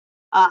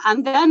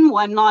 And then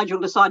when Nigel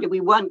decided we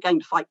weren't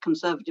going to fight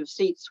Conservative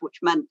seats, which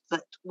meant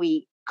that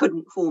we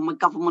couldn't form a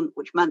government,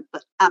 which meant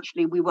that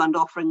actually we weren't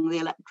offering the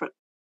electorate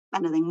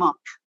anything much,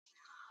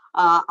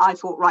 I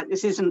thought, right,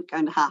 this isn't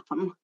going to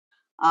happen.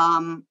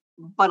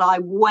 But I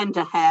went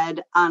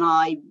ahead and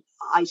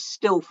I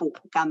still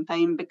fought the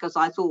campaign because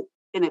I thought,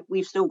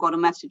 we've still got a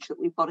message that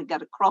we've got to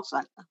get across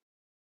out there.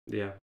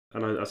 Yeah.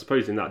 And I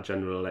suppose in that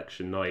general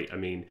election night, I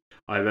mean,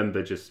 I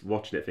remember just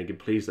watching it thinking,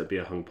 please let be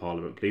a hung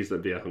parliament, please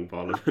let be a hung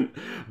parliament.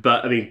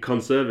 But I mean,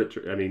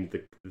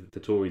 the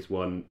Tories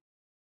won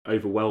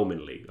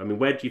overwhelmingly. I mean,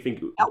 where do you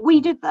think...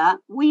 We did that.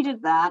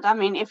 I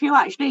mean, if you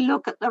actually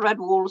look at the red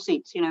wall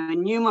seats,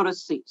 in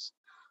numerous seats,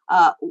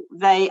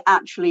 they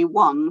actually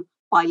won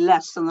by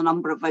less than the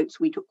number of votes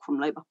we took from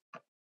Labour.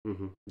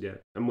 Mm-hmm, yeah.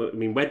 And I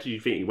mean, where do you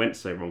think it went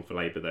so wrong for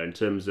Labour, though, in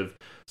terms of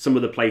some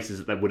of the places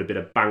that there would have been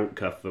a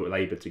banker for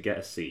Labour to get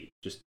a seat,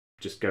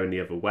 just going the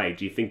other way?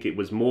 Do you think it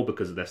was more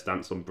because of their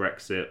stance on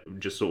Brexit,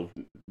 just sort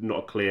of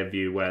not a clear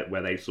view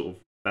where they sort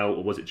of felt,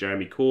 or was it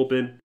Jeremy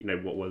Corbyn?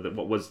 What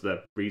was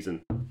the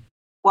reason?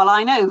 Well,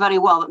 I know very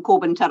well that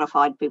Corbyn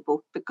terrified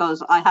people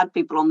because I had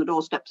people on the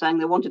doorstep saying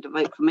they wanted to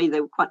vote for me.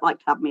 They would quite like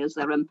to have me as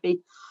their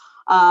MP.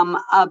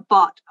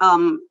 But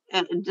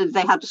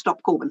they had to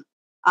stop Corbyn.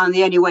 And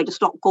the only way to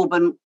stop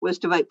Corbyn was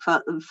to vote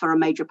for a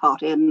major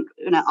party. And,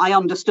 I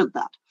understood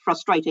that.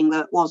 Frustrating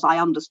that it was, I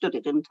understood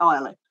it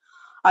entirely.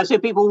 So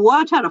people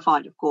were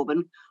terrified of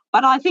Corbyn.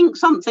 But I think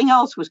something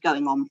else was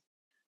going on.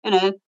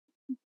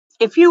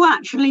 If you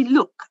actually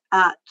look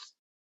at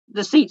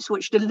the seats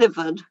which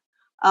delivered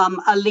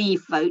a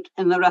leave vote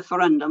in the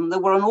referendum, there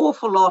were an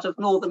awful lot of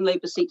Northern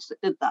Labour seats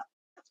that did that.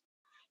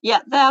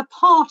 Yet their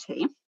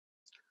party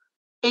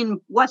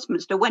in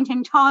Westminster went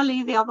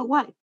entirely the other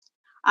way.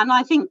 And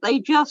I think they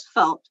just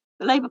felt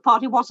the Labour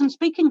Party wasn't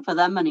speaking for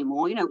them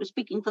anymore. It was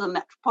speaking for the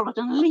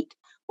metropolitan elite,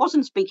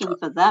 wasn't speaking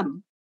for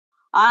them.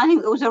 I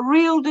think there was a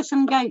real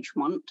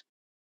disengagement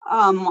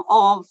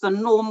of the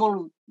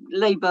normal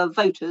Labour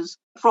voters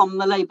from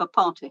the Labour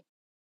Party.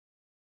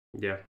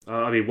 Yeah.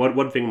 I mean,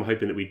 one thing I'm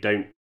hoping that we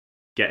don't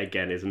get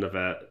again is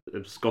another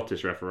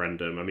Scottish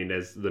referendum. I mean,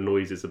 there's the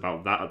noises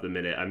about that at the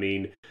minute. I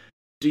mean,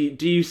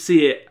 do you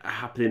see it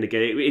happening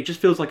again? It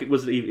just feels like it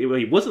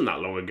wasn't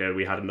that long ago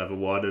we had another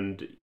one,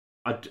 and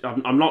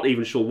I'm not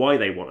even sure why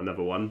they want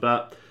another one,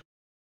 but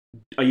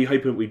are you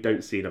hoping we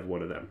don't see another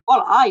one of them?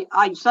 Well,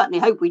 I certainly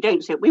hope we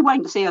don't see it. We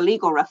won't see a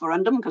legal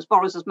referendum because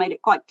Boris has made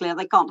it quite clear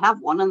they can't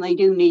have one, and they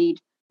do need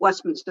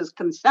Westminster's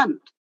consent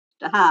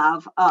to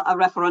have a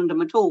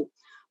referendum at all.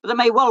 But there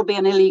may well be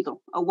an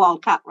illegal, a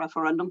wildcat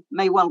referendum,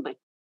 may well be.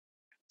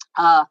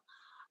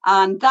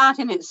 And that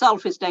in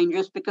itself is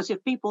dangerous because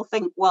if people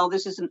think, well,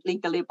 this isn't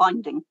legally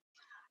binding,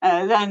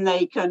 then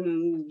they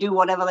can do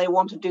whatever they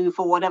want to do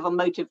for whatever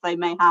motive they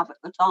may have at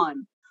the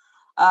time.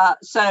 I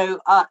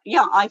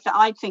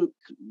think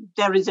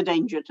there is a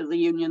danger to the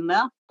union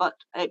there, but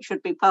it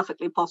should be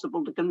perfectly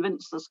possible to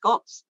convince the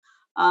Scots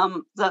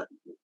that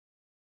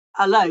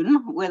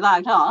alone,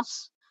 without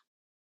us,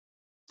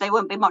 they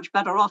won't be much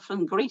better off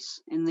than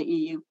Greece in the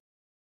EU,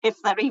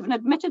 if they're even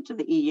admitted to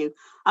the EU.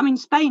 I mean,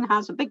 Spain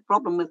has a big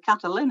problem with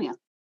Catalonia.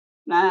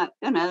 Now,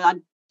 I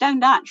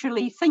don't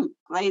actually think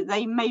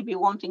they may be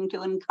wanting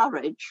to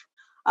encourage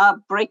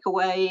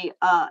breakaway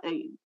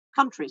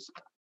countries.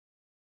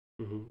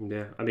 Mm-hmm,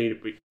 yeah, I mean,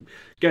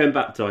 going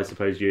back to, I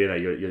suppose,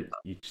 you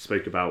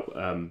spoke about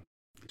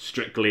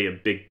Strictly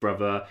and Big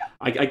Brother.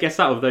 I guess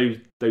out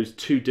of those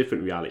two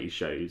different reality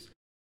shows,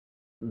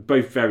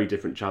 both very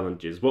different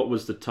challenges, what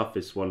was the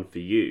toughest one for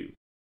you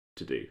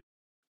to do?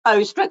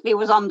 Oh, Strictly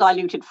was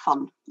undiluted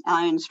fun.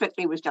 I mean,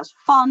 Strictly was just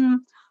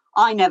fun.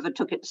 I never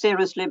took it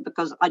seriously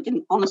because I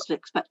didn't honestly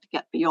expect to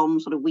get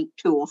beyond sort of week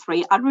 2 or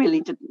 3. I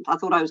really didn't. I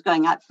thought I was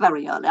going out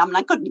very early. I mean,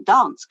 I couldn't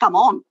dance. Come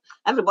on.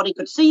 Everybody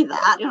could see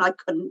that. I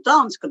couldn't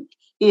dance, couldn't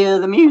hear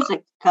the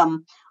music.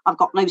 I've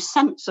got no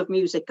sense of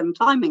music and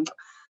timing.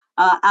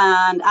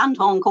 And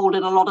Anton called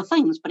it a lot of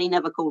things, but he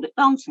never called it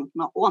dancing,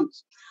 not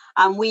once.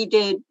 And we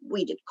did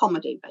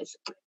comedy,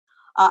 basically.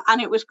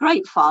 And it was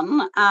great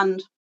fun.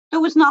 And there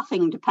was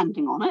nothing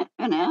depending on it,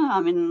 I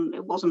mean,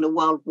 it wasn't a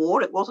world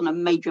war. It wasn't a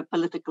major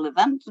political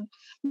event.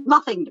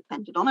 Nothing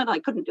depended on it. I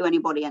couldn't do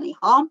anybody any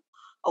harm.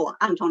 Or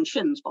Anton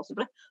Shins,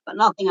 possibly, but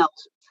nothing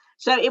else.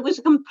 So it was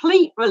a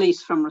complete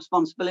release from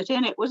responsibility,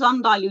 and it was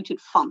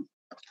undiluted fun.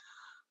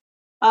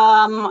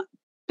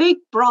 Big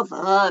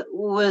Brother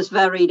was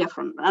very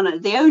different.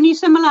 And the only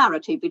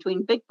similarity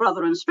between Big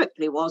Brother and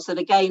Strictly was that,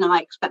 again, I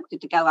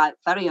expected to go out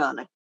very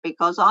early,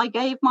 because I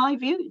gave my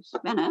views,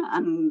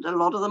 and a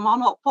lot of them are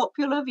not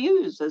popular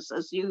views,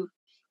 as you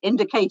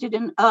indicated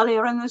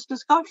earlier in this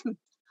discussion.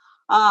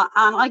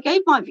 And I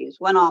gave my views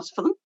when asked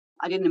for them.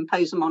 I didn't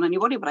impose them on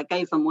anybody, but I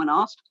gave them when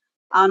asked.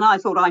 And I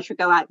thought I should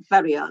go out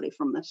very early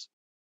from this.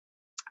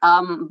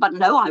 But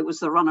no, I was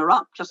the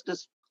runner-up, just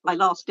as I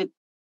lasted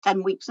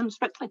 10 weeks in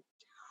Strictly.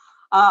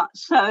 But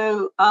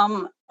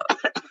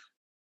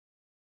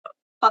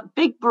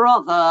Big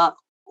Brother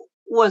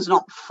was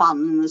not fun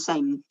in the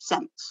same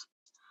sense.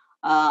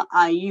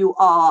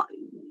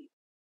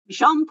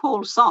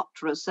 Jean-Paul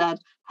Sartre said,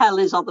 hell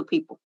is other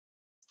people.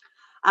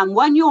 And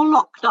when you're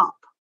locked up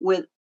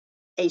with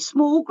a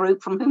small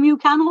group from whom you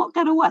cannot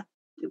get away,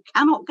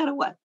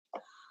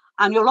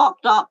 and you're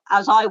locked up,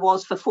 as I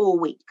was, for 4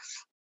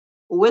 weeks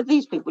with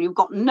these people, you've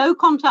got no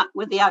contact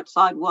with the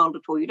outside world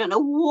at all. You don't know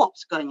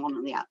what's going on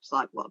in the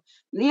outside world.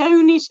 The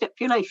only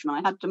stipulation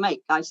I had to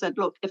make, I said,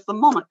 look, if the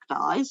monarch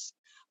dies,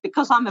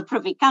 because I'm a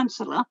Privy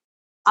Councillor,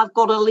 I've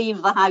got to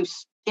leave the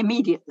house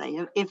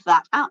immediately if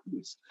that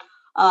happens.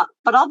 But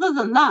other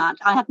than that,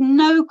 I had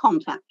no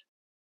contact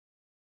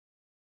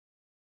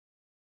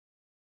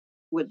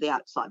with the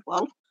outside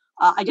world.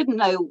 I didn't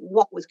know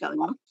what was going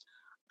on.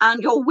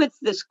 And you're with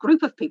this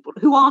group of people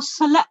who are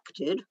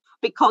selected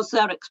because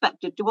they're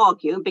expected to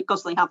argue,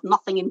 because they have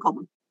nothing in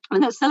common.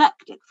 And they're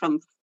selected for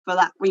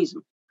that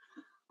reason.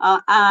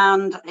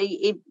 And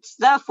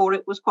therefore,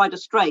 it was quite a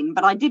strain.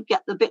 But I did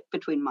get the bit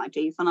between my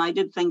teeth, and I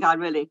did think I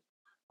really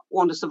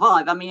want to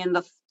survive. I mean, in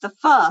the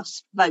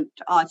first vote,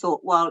 I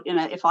thought, well,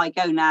 if I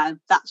go now,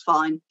 that's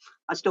fine.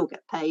 I still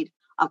get paid.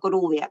 I've got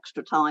all the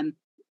extra time.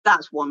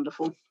 That's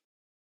wonderful.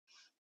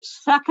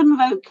 Second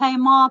vote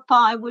came up.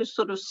 I was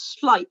sort of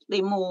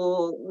slightly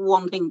more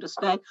wanting to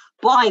stay.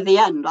 By the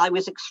end, I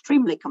was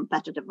extremely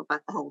competitive about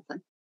the whole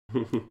thing.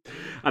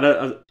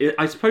 And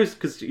I suppose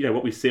because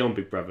what we see on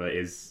Big Brother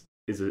is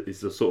a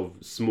sort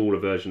of smaller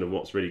version of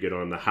what's really going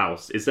on in the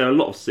house. Is there a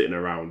lot of sitting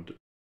around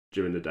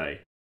during the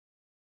day?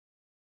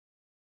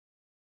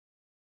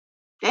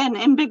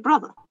 In Big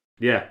Brother?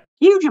 Yeah.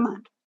 Huge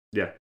amount.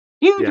 Yeah.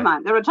 Huge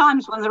amount. There are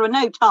times when there are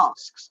no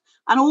tasks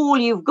and all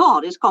you've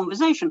got is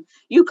conversation.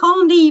 You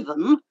can't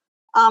even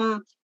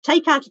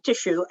take out a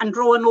tissue and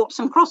draw noughts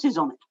and crosses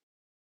on it.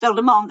 They'll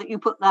demand that you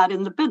put that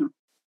in the bin.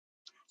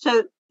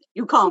 So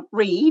you can't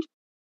read,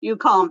 you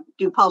can't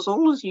do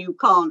puzzles, you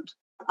can't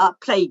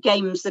play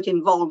games that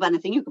involve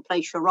anything. You can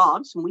play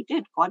charades, and we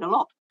did quite a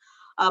lot.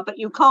 But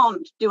you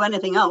can't do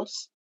anything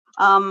else.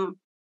 And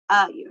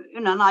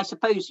I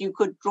suppose you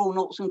could draw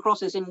noughts and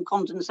crosses in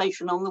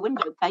condensation on the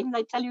window pane.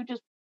 They tell you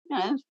just,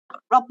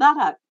 rub that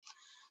out.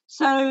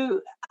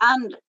 So,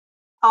 and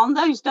on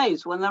those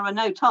days when there are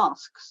no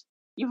tasks,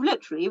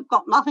 you've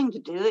got nothing to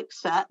do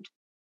except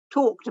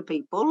talk to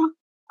people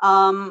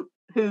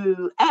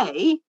who,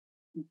 A,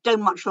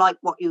 don't much like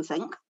what you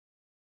think,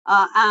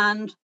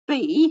 and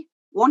B,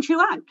 want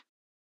you out.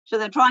 So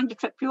they're trying to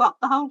trip you up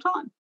the whole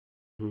time.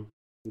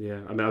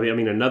 Yeah, I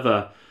mean,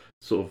 another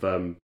sort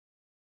of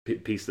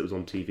piece that was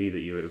on TV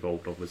that you were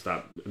involved of was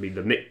the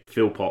Mick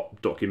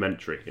Philpott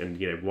documentary, and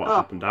what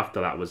happened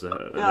after that was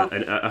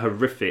a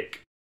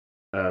horrific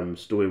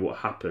story. What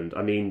happened?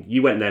 I mean,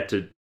 you went there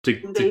to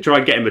try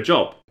and get him a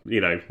job,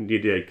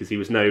 because he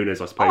was known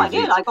as, I suppose. Oh, I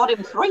did. I got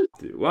him 3.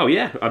 Well,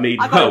 yeah. I mean,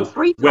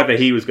 whether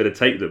he was going to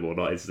take them or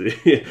not is.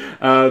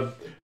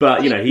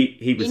 But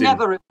he was. He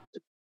never.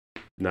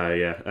 No,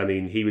 yeah. I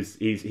mean, he was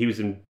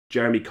in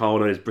Jeremy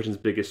Kyle as Britain's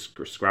biggest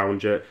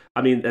scrounger.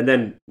 I mean, and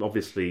then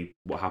obviously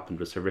what happened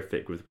was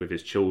horrific with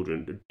his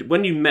children.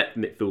 When you met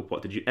Mick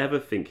Philpott, did you ever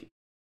think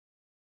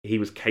he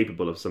was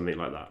capable of something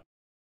like that?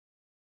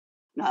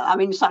 No, I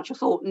mean, such a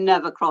thought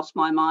never crossed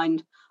my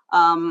mind.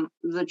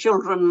 The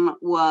children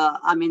were,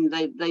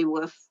 they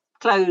were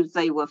clothed,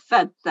 they were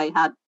fed, they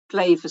had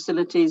play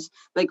facilities,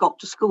 they got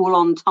to school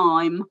on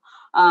time.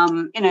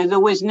 There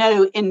was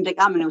no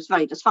it was a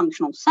very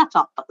dysfunctional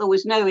setup, but there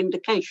was no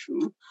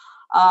indication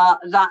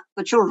that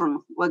the children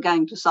were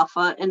going to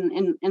suffer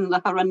in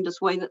the horrendous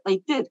way that they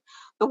did.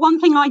 The one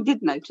thing I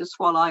did notice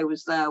while I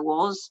was there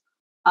was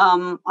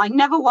I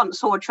never once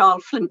saw a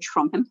child flinch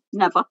from him,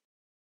 never.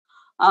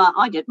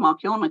 I did, Mark,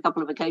 you on a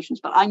couple of occasions,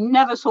 but I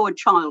never saw a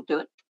child do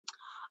it.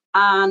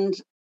 And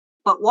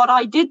But what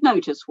I did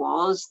notice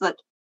was that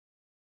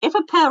if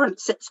a parent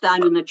sits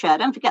down in a chair,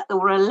 don't forget there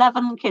were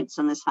 11 kids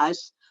in this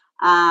house,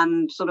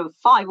 and sort of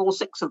 5 or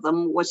 6 of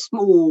them were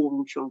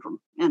small children,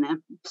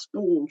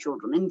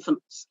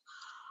 infants.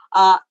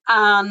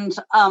 And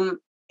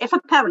if a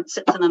parent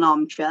sits in an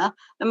armchair,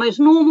 the most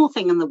normal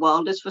thing in the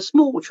world is for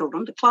small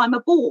children to climb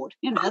aboard.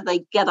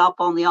 They get up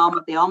on the arm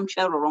of the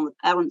armchair or on the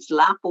parent's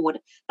lap or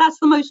whatever. That's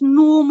the most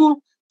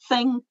normal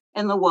thing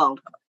in the world.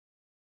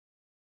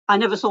 I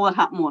never saw it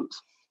happen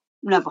once.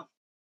 Never.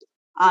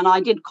 And I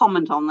did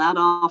comment on that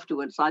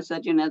afterwards. I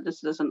said,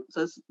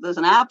 there's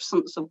an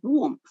absence of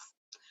warmth.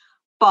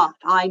 But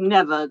I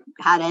never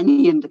had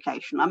any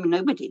indication. I mean,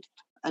 nobody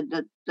did.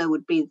 That there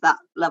would be that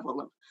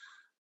level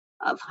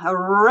of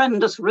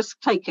horrendous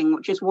risk-taking,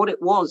 which is what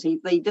it was.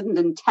 They didn't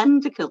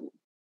intend to kill them.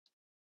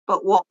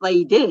 But what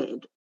they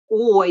did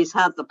always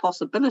had the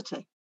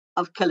possibility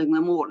of killing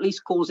them, or at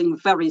least causing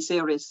very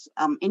serious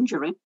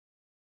injury.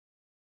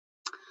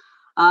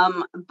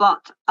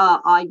 But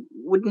I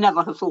would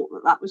never have thought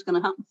that was going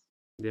to happen.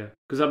 Yeah,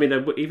 because I mean,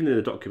 even in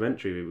the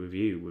documentary with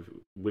you,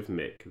 with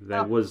Mick,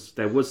 there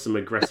was some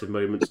aggressive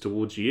moments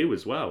towards you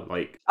as well.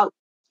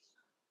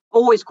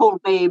 Always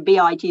called me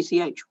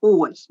bitch.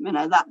 Always,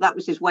 that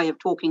was his way of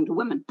talking to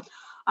women.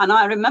 And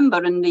I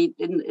remember in the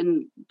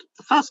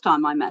first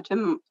time I met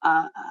him,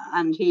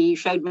 and he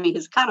showed me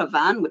his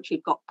caravan, which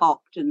he'd got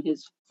parked in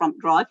his front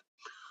drive,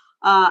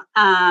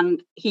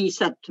 and he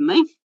said to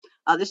me,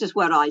 "This is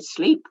where I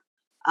sleep,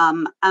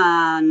 and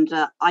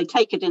I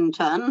take it in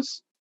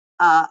turns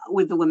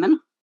with the women."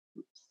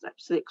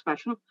 That's the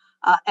expression.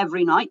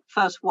 Every night,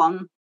 first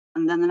one,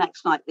 and then the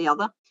next night the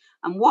other.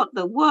 And what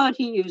the word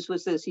he used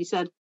was this: he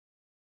said,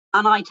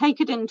 "And I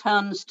take it in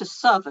turns to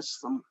service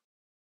them,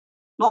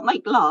 not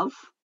make love,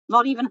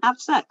 not even have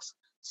sex,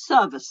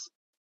 service,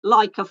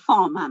 like a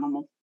farm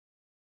animal."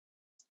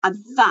 And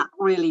that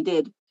really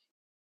did,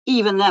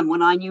 even then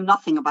when I knew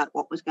nothing about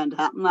what was going to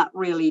happen, that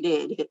really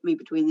did hit me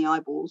between the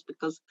eyeballs,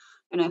 because,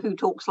 who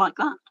talks like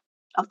that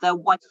of their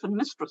wife and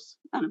mistress?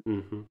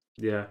 Mm-hmm.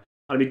 Yeah.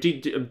 I mean,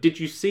 did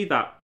you see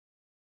that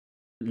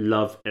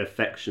love and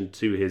affection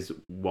to his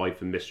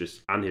wife and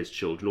mistress and his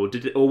children,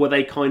 or were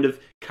they kind of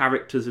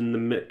characters in the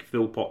Mick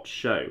Philpott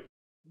show?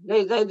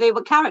 They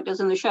were characters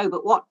in the show,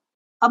 but what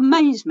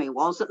amazed me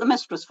was that the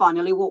mistress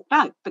finally walked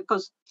out,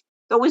 because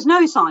there was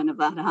no sign of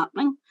that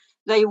happening.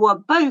 They were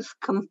both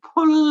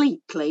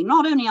completely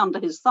not only under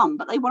his thumb,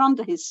 but they were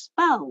under his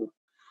spell.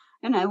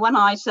 When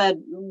I said,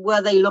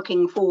 were they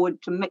looking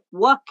forward to Mick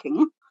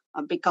working,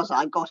 because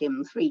I got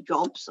him 3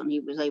 jobs and he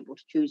was able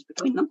to choose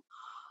between them,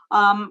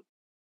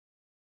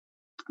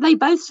 they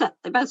both said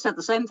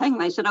the same thing.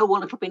 They said, "Oh,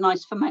 well, it'll be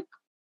nice for Mick."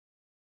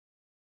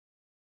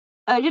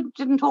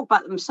 Didn't talk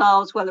about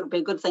themselves, whether it'd be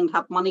a good thing to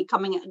have money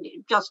coming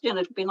in. Just,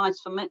 it'll be nice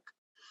for Mick.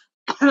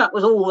 That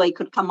was all they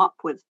could come up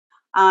with.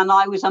 And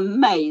I was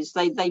amazed.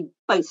 They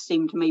both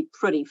seemed to me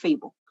pretty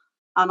feeble.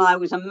 And I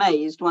was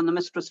amazed when the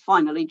mistress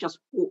finally just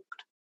walked.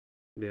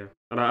 Yeah.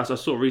 And I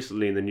saw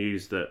recently in the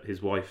news that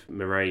his wife,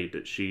 Mairead,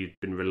 that she'd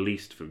been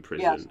released from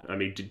prison. Yes. I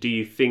mean, do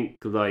you think,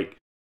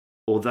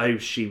 although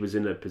she was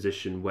in a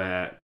position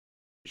where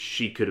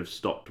she could have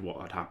stopped what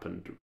had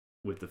happened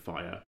with the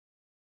fire,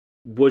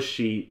 was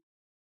she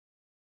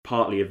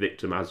partly a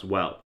victim as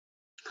well?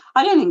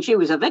 I don't think she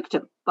was a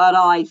victim, but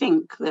I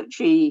think that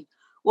she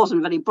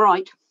wasn't very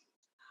bright,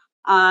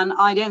 and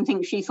I don't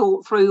think she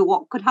thought through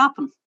what could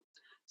happen.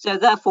 So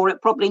therefore,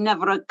 it probably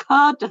never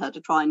occurred to her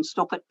to try and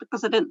stop it,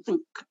 because I don't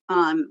think,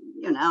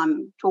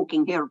 I'm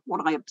talking here of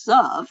what I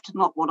observed,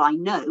 not what I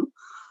know,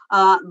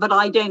 but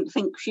I don't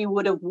think she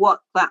would have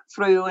worked that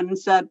through and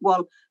said,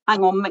 well,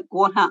 hang on, Mick,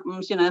 what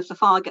happens, if the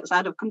fire gets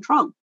out of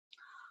control?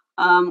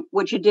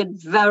 Which it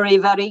did very,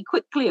 very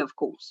quickly, of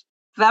course,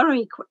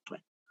 very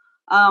quickly.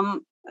 I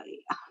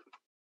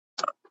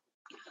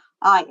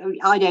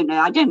don't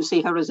know. I don't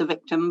see her as a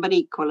victim, but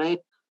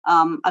equally,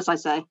 as I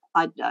say,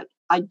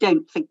 I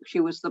don't think she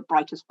was the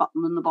brightest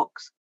button in the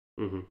box.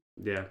 Mm-hmm.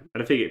 Yeah,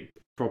 and I think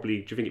do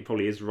you think it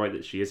probably is right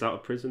that she is out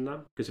of prison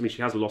now? Because I mean,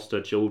 she has lost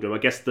her children. I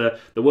guess the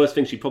worst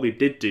thing she probably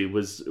did do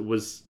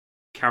was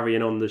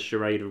carrying on the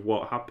charade of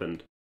what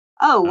happened.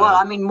 Oh, well,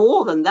 I mean,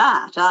 more than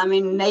that. I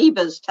mean,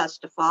 neighbours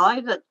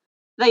testified that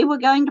they were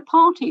going to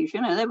parties,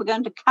 they were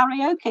going to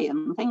karaoke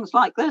and things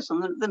like this,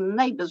 and the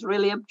neighbours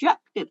really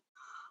objected.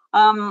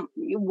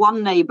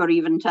 One neighbour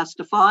even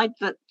testified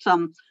that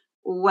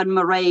when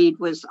Mairead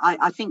was,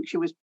 I think she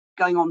was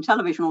going on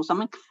television or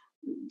something,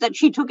 that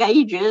she took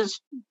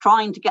ages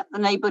trying to get the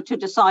neighbour to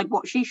decide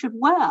what she should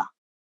wear.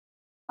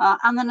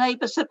 And the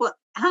neighbour said, well,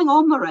 hang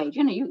on, Mairead,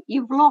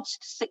 you've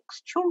lost 6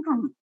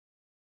 children.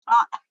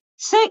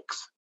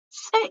 6.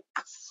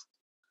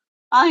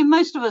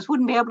 Most of us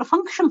wouldn't be able to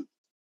function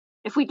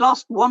if we'd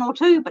lost 1 or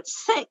 2, but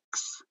 6.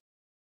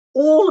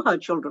 All her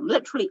children,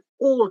 literally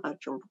all her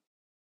children.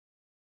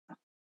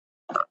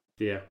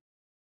 Yeah.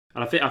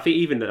 And I think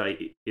even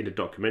in a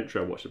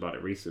documentary I watched about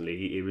it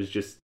recently, it was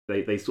just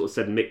they sort of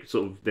said Mick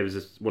there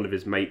was one of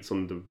his mates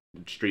on the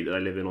street that I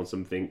live in or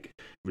something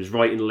was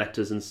writing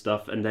letters and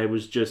stuff, and there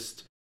was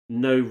just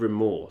no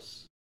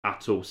remorse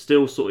at all?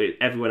 Still sort of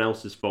everyone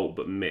else's fault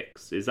but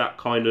Mick's? Is that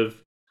kind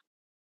of...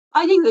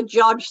 I think the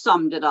judge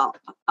summed it up.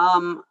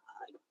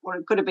 Or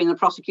it could have been the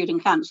prosecuting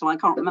counsel, I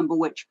can't remember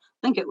which.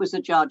 I think it was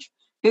the judge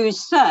who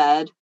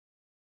said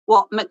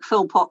what Mick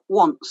Philpott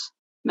wants,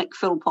 Mick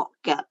Philpott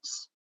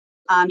gets,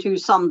 and who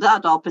summed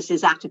that up as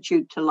his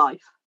attitude to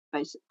life,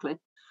 basically.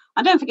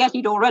 And don't forget,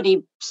 he'd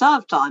already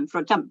served time for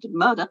attempted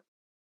murder.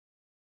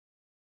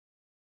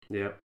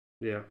 Yeah.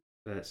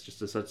 It's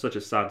just such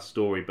a sad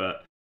story,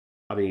 but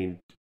I mean...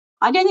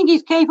 I don't think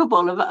he's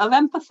capable of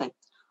empathy.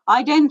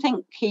 I don't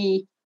think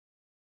he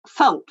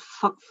felt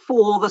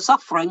for the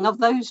suffering of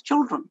those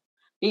children.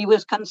 He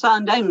was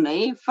concerned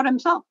only for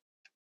himself.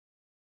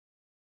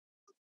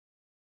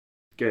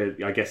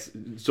 Good. I guess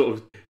sort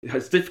of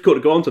it's difficult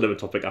to go on to another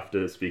topic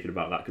after speaking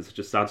about that because it's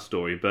such a sad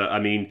story. But I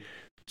mean,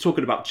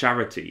 talking about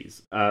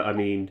charities, I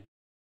mean,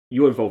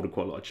 you're involved in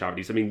quite a lot of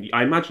charities. I mean,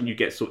 I imagine you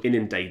get sort of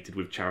inundated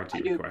with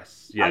charity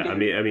requests. Yeah. I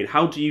mean,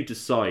 how do you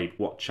decide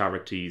what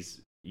charities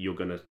you're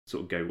going to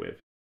sort of go with?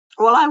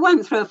 Well, I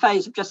went through a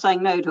phase of just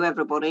saying no to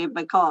everybody,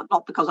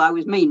 not because I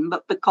was mean,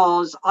 but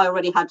because I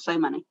already had so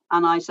many.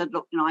 And I said,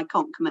 look, I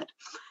can't commit.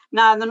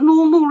 Now, the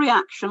normal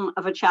reaction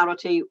of a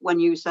charity when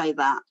you say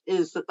that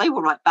is that they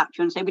will write back to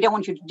you and say, we don't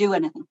want you to do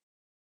anything.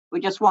 We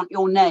just want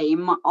your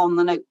name on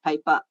the note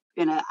paper,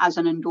 as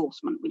an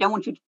endorsement. We don't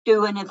want you to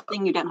do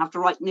anything. You don't have to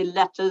write any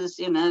letters,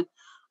 et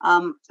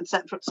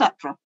cetera, et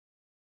cetera.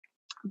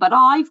 But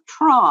I've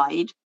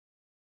tried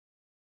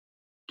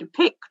to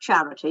pick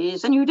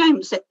charities, and you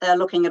don't sit there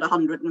looking at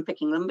 100 and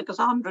picking them because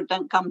 100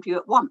 don't come to you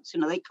at once.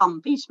 They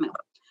come piecemeal.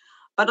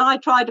 But I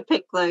try to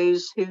pick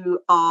those who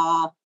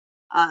are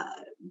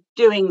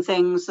doing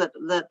things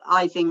that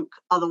I think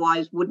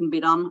otherwise wouldn't be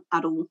done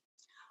at all.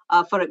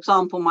 For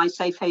example, my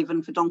safe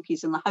haven for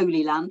donkeys in the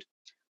Holy Land,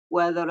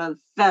 where there are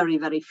very,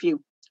 very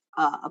few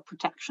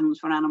protections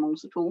for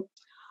animals at all.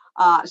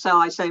 So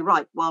I say,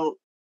 right, well,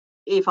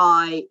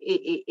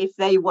 if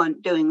they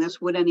weren't doing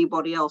this, would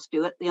anybody else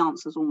do it? The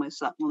answer is almost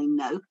certainly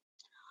no.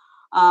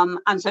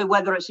 And so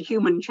whether it's a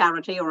human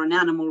charity or an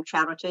animal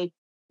charity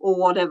or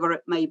whatever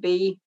it may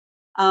be,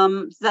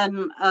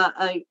 then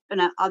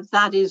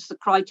that is the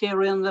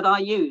criterion that I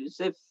use.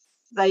 If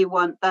they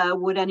weren't there,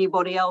 would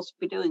anybody else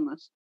be doing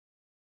this?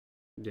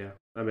 Yeah,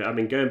 I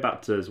mean, going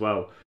back to as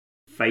well,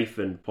 faith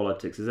and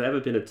politics. Has there ever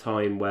been a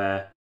time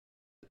where,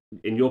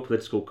 in your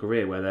political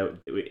career, where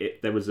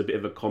there was a bit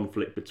of a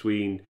conflict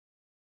between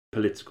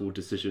political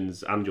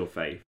decisions and your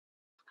faith?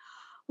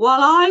 Well,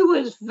 I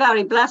was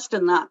very blessed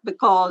in that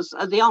because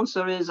the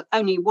answer is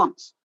only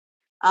once.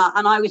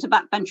 And I was a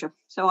backbencher,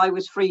 so I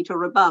was free to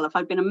rebel. If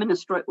I'd been a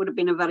minister, it would have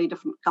been a very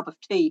different cup of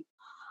tea.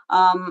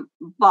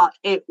 But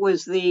it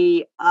was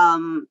the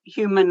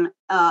Human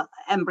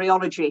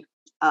Embryology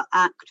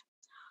Act,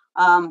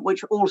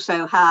 which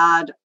also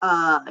had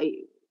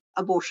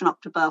abortion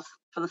up to birth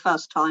for the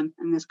first time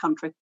in this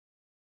country.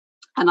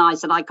 And I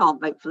said, I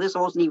can't vote for this.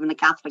 I wasn't even a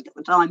Catholic at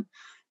the time,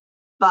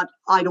 but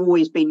I'd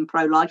always been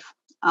pro-life.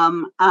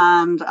 And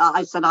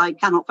I said, I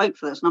cannot vote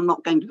for this, and I'm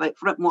not going to vote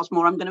for it. And what's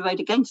more, I'm going to vote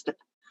against it.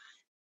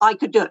 I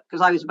could do it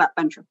because I was a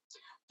backbencher.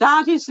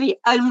 That is the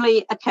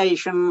only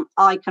occasion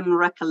I can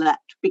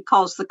recollect,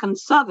 because the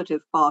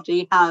Conservative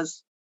Party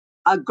has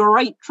a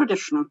great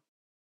tradition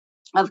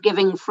of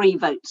giving free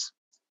votes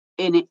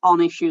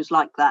on issues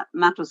like that,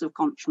 matters of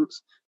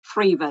conscience,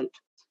 free vote.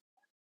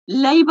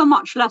 Labour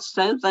much less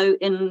so, though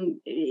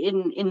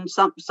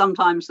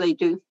sometimes they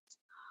do.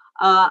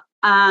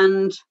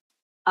 And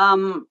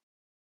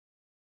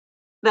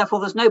therefore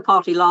there's no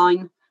party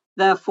line.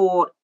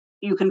 Therefore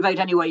you can vote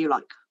any way you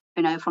like.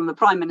 From the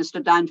Prime Minister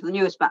down to the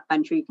newest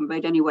backbencher, you can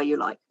vote any way you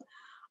like.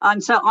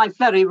 And so I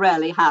very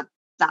rarely had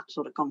that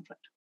sort of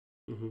conflict.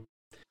 Mm-hmm.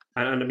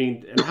 And I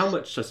mean, and how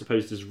much, I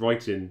suppose, does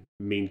writing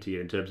mean to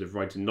you in terms of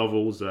writing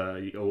novels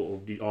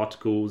or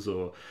articles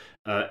or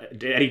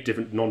any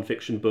different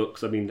non-fiction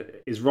books? I mean,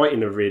 is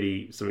writing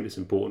really something that's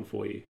important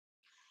for you?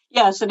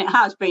 Yes, and it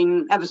has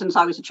been ever since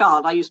I was a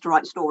child. I used to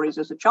write stories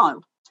as a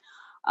child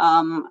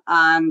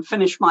and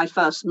finished my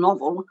first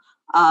novel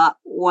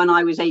when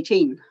I was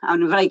 18.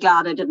 I'm very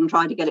glad I didn't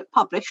try to get it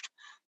published,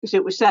 because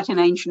it was set in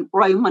ancient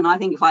Rome, and I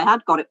think if I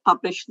had got it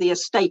published, the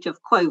estate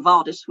of Quo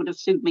Vadis would have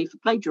sued me for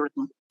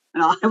plagiarism.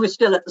 I was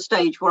still at the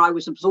stage where I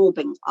was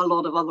absorbing a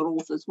lot of other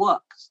authors'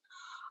 works.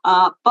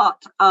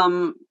 But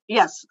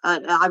yes,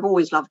 I've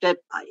always loved it.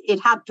 It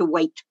had to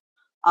wait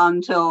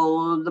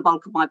until the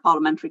bulk of my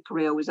parliamentary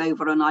career was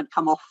over and I'd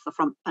come off the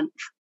front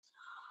bench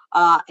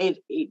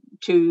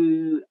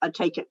to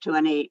take it to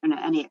any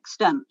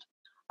extent.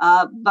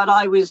 But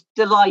I was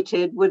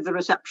delighted with the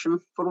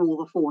reception for all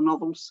the 4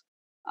 novels.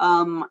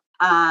 And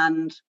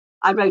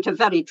I wrote a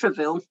very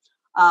trivial,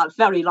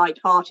 very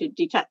light-hearted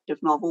detective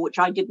novel, which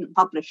I didn't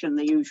publish in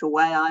the usual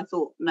way. I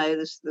thought, no,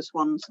 this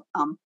one's,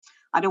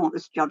 I don't want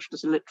this judged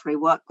as a literary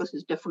work. This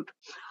is different.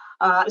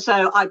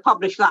 So I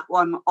published that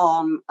one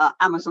on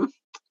Amazon.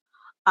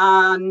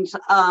 And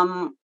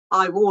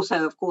I've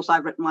also, of course,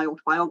 I've written my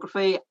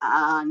autobiography,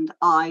 and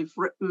I've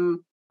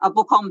written a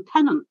book on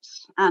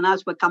penance. And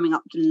as we're coming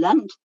up to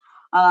Lent,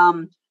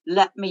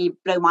 let me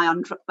blow my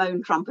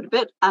own trumpet a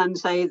bit and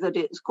say that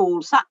it's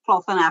called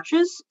Sackcloth and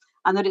Ashes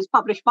and that it's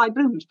published by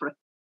Bloomsbury.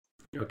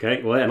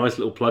 Okay, well, a nice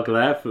little plug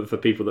there for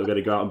people that are going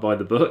to go out and buy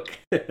the book.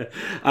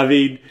 I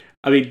mean,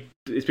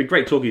 it's been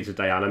great talking to you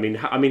today, Anne.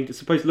 I mean,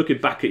 suppose looking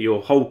back at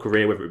your whole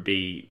career, whether it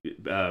be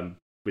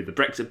with the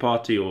Brexit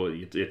Party or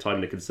your time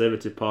in the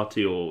Conservative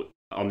Party or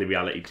on the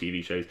reality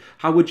TV shows,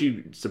 how would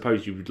you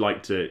suppose you would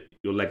like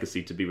your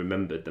legacy to be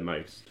remembered the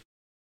most?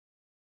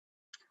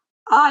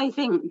 I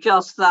think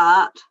just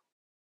that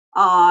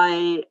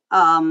I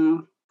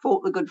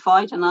fought the good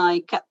fight and I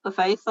kept the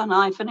faith and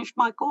I finished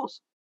my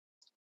course.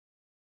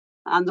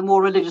 And the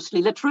more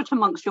religiously literate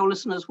amongst your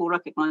listeners will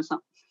recognise that.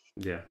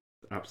 Yeah,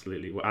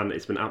 absolutely. Well, Anne,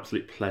 it's been an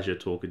absolute pleasure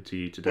talking to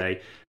you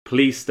today.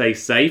 Please stay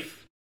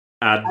safe.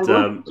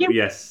 And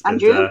yes,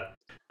 and you,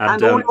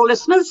 and all your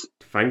listeners.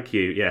 Thank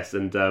you. Yes,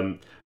 and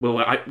well,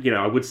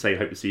 I would say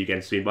hope to see you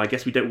again soon, but I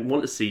guess we don't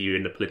want to see you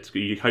in the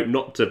political. You hope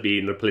not to be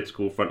in the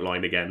political front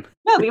line again.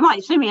 No, you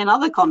might see me in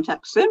other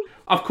contexts soon.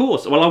 Of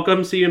course. Well, I'll go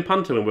and see you in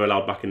Panto when we're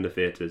allowed back in the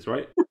theatres,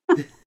 right?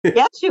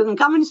 Yes, you can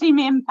come and see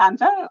me in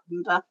Panto,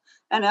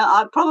 and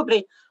I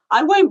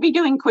won't be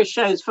doing quiz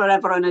shows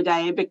forever and a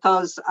day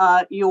because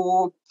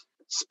your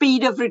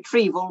speed of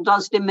retrieval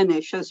does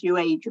diminish as you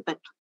age a bit.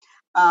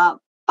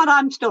 But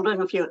I'm still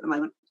doing a few at the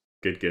moment.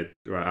 Good.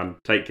 Right,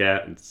 take care,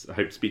 and I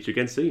hope to speak to you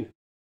again soon.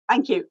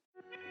 Thank you.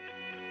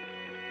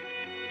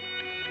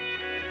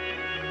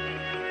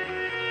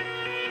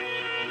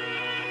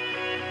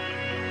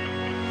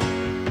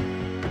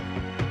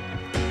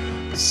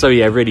 So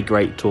yeah, really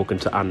great talking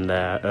to Anne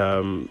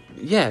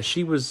there.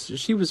 She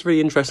was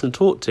really interesting to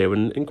talk to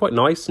and quite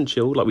nice and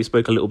chilled. Like we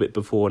spoke a little bit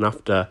before and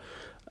after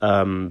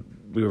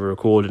we were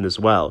recording as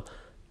well.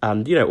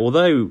 And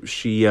although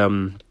she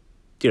doesn't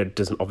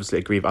obviously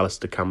agree with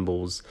Alistair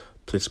Campbell's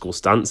political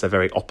stance, they're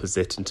very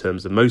opposite in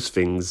terms of most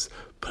things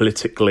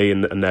politically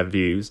and their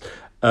views.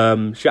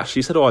 She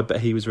actually said, I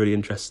bet he was really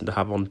interesting to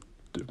have on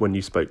when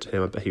you spoke to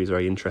him. I bet he was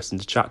very interesting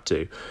to chat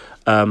to.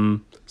 Although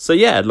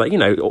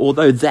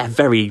they're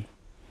very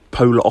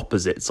polar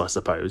opposites, I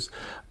suppose,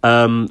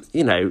 there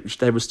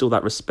was still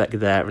that respect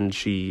there, and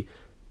she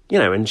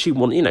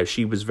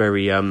was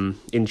very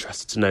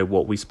interested to know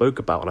what we spoke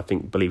about, and I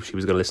believe she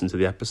was going to listen to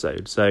the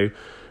episode. So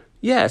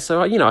I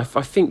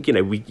think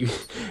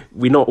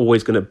we're not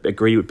always going to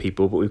agree with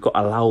people, but we've got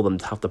to allow them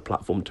to have the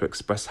platform to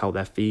express how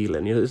they're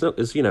feeling. As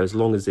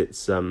long as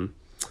it's nothing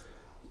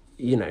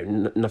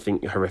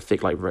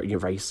horrific like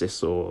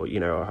racist or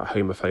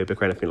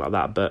homophobic or anything like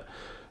that. But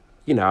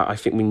I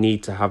think we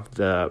need to have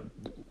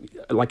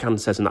like Anne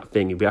says in that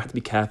thing, we have to be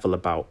careful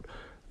about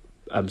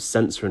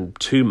censoring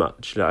too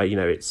much.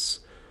 There's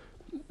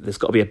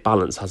got to be a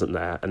balance, hasn't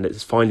there? And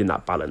it's finding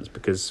that balance,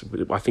 because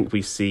I think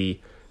we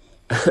see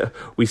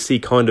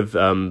kind of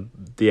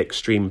the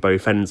extreme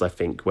both ends, I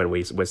think, when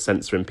we're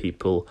censoring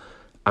people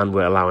and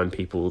we're allowing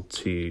people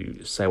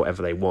to say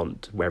whatever they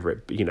want, whether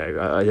it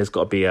there's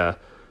got to be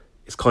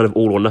it's kind of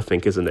all or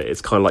nothing, isn't it?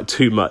 It's kind of like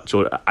too much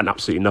and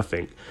absolutely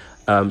nothing.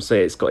 So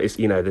there's got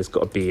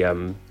to be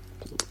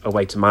a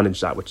way to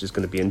manage that, which is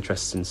going to be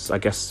interesting. I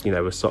guess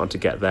we're starting to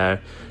get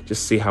there.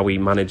 Just see how we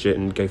manage it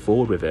and go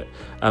forward with it.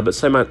 But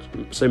so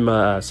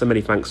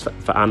many thanks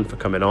for Anne for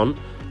coming on.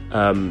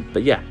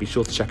 But yeah, be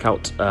sure to check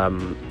out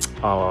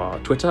our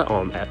Twitter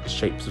on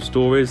 @Shapes of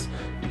Stories.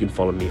 You can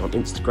follow me on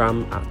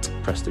Instagram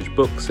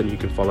 @PrestigeBooks, and you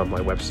can follow my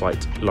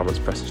website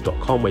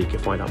lawrenceprestige.com, where you can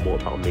find out more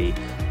about me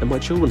and my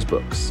children's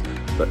books.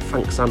 But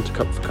thanks, Anne,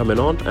 for coming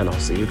on, and I'll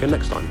see you again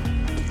next time.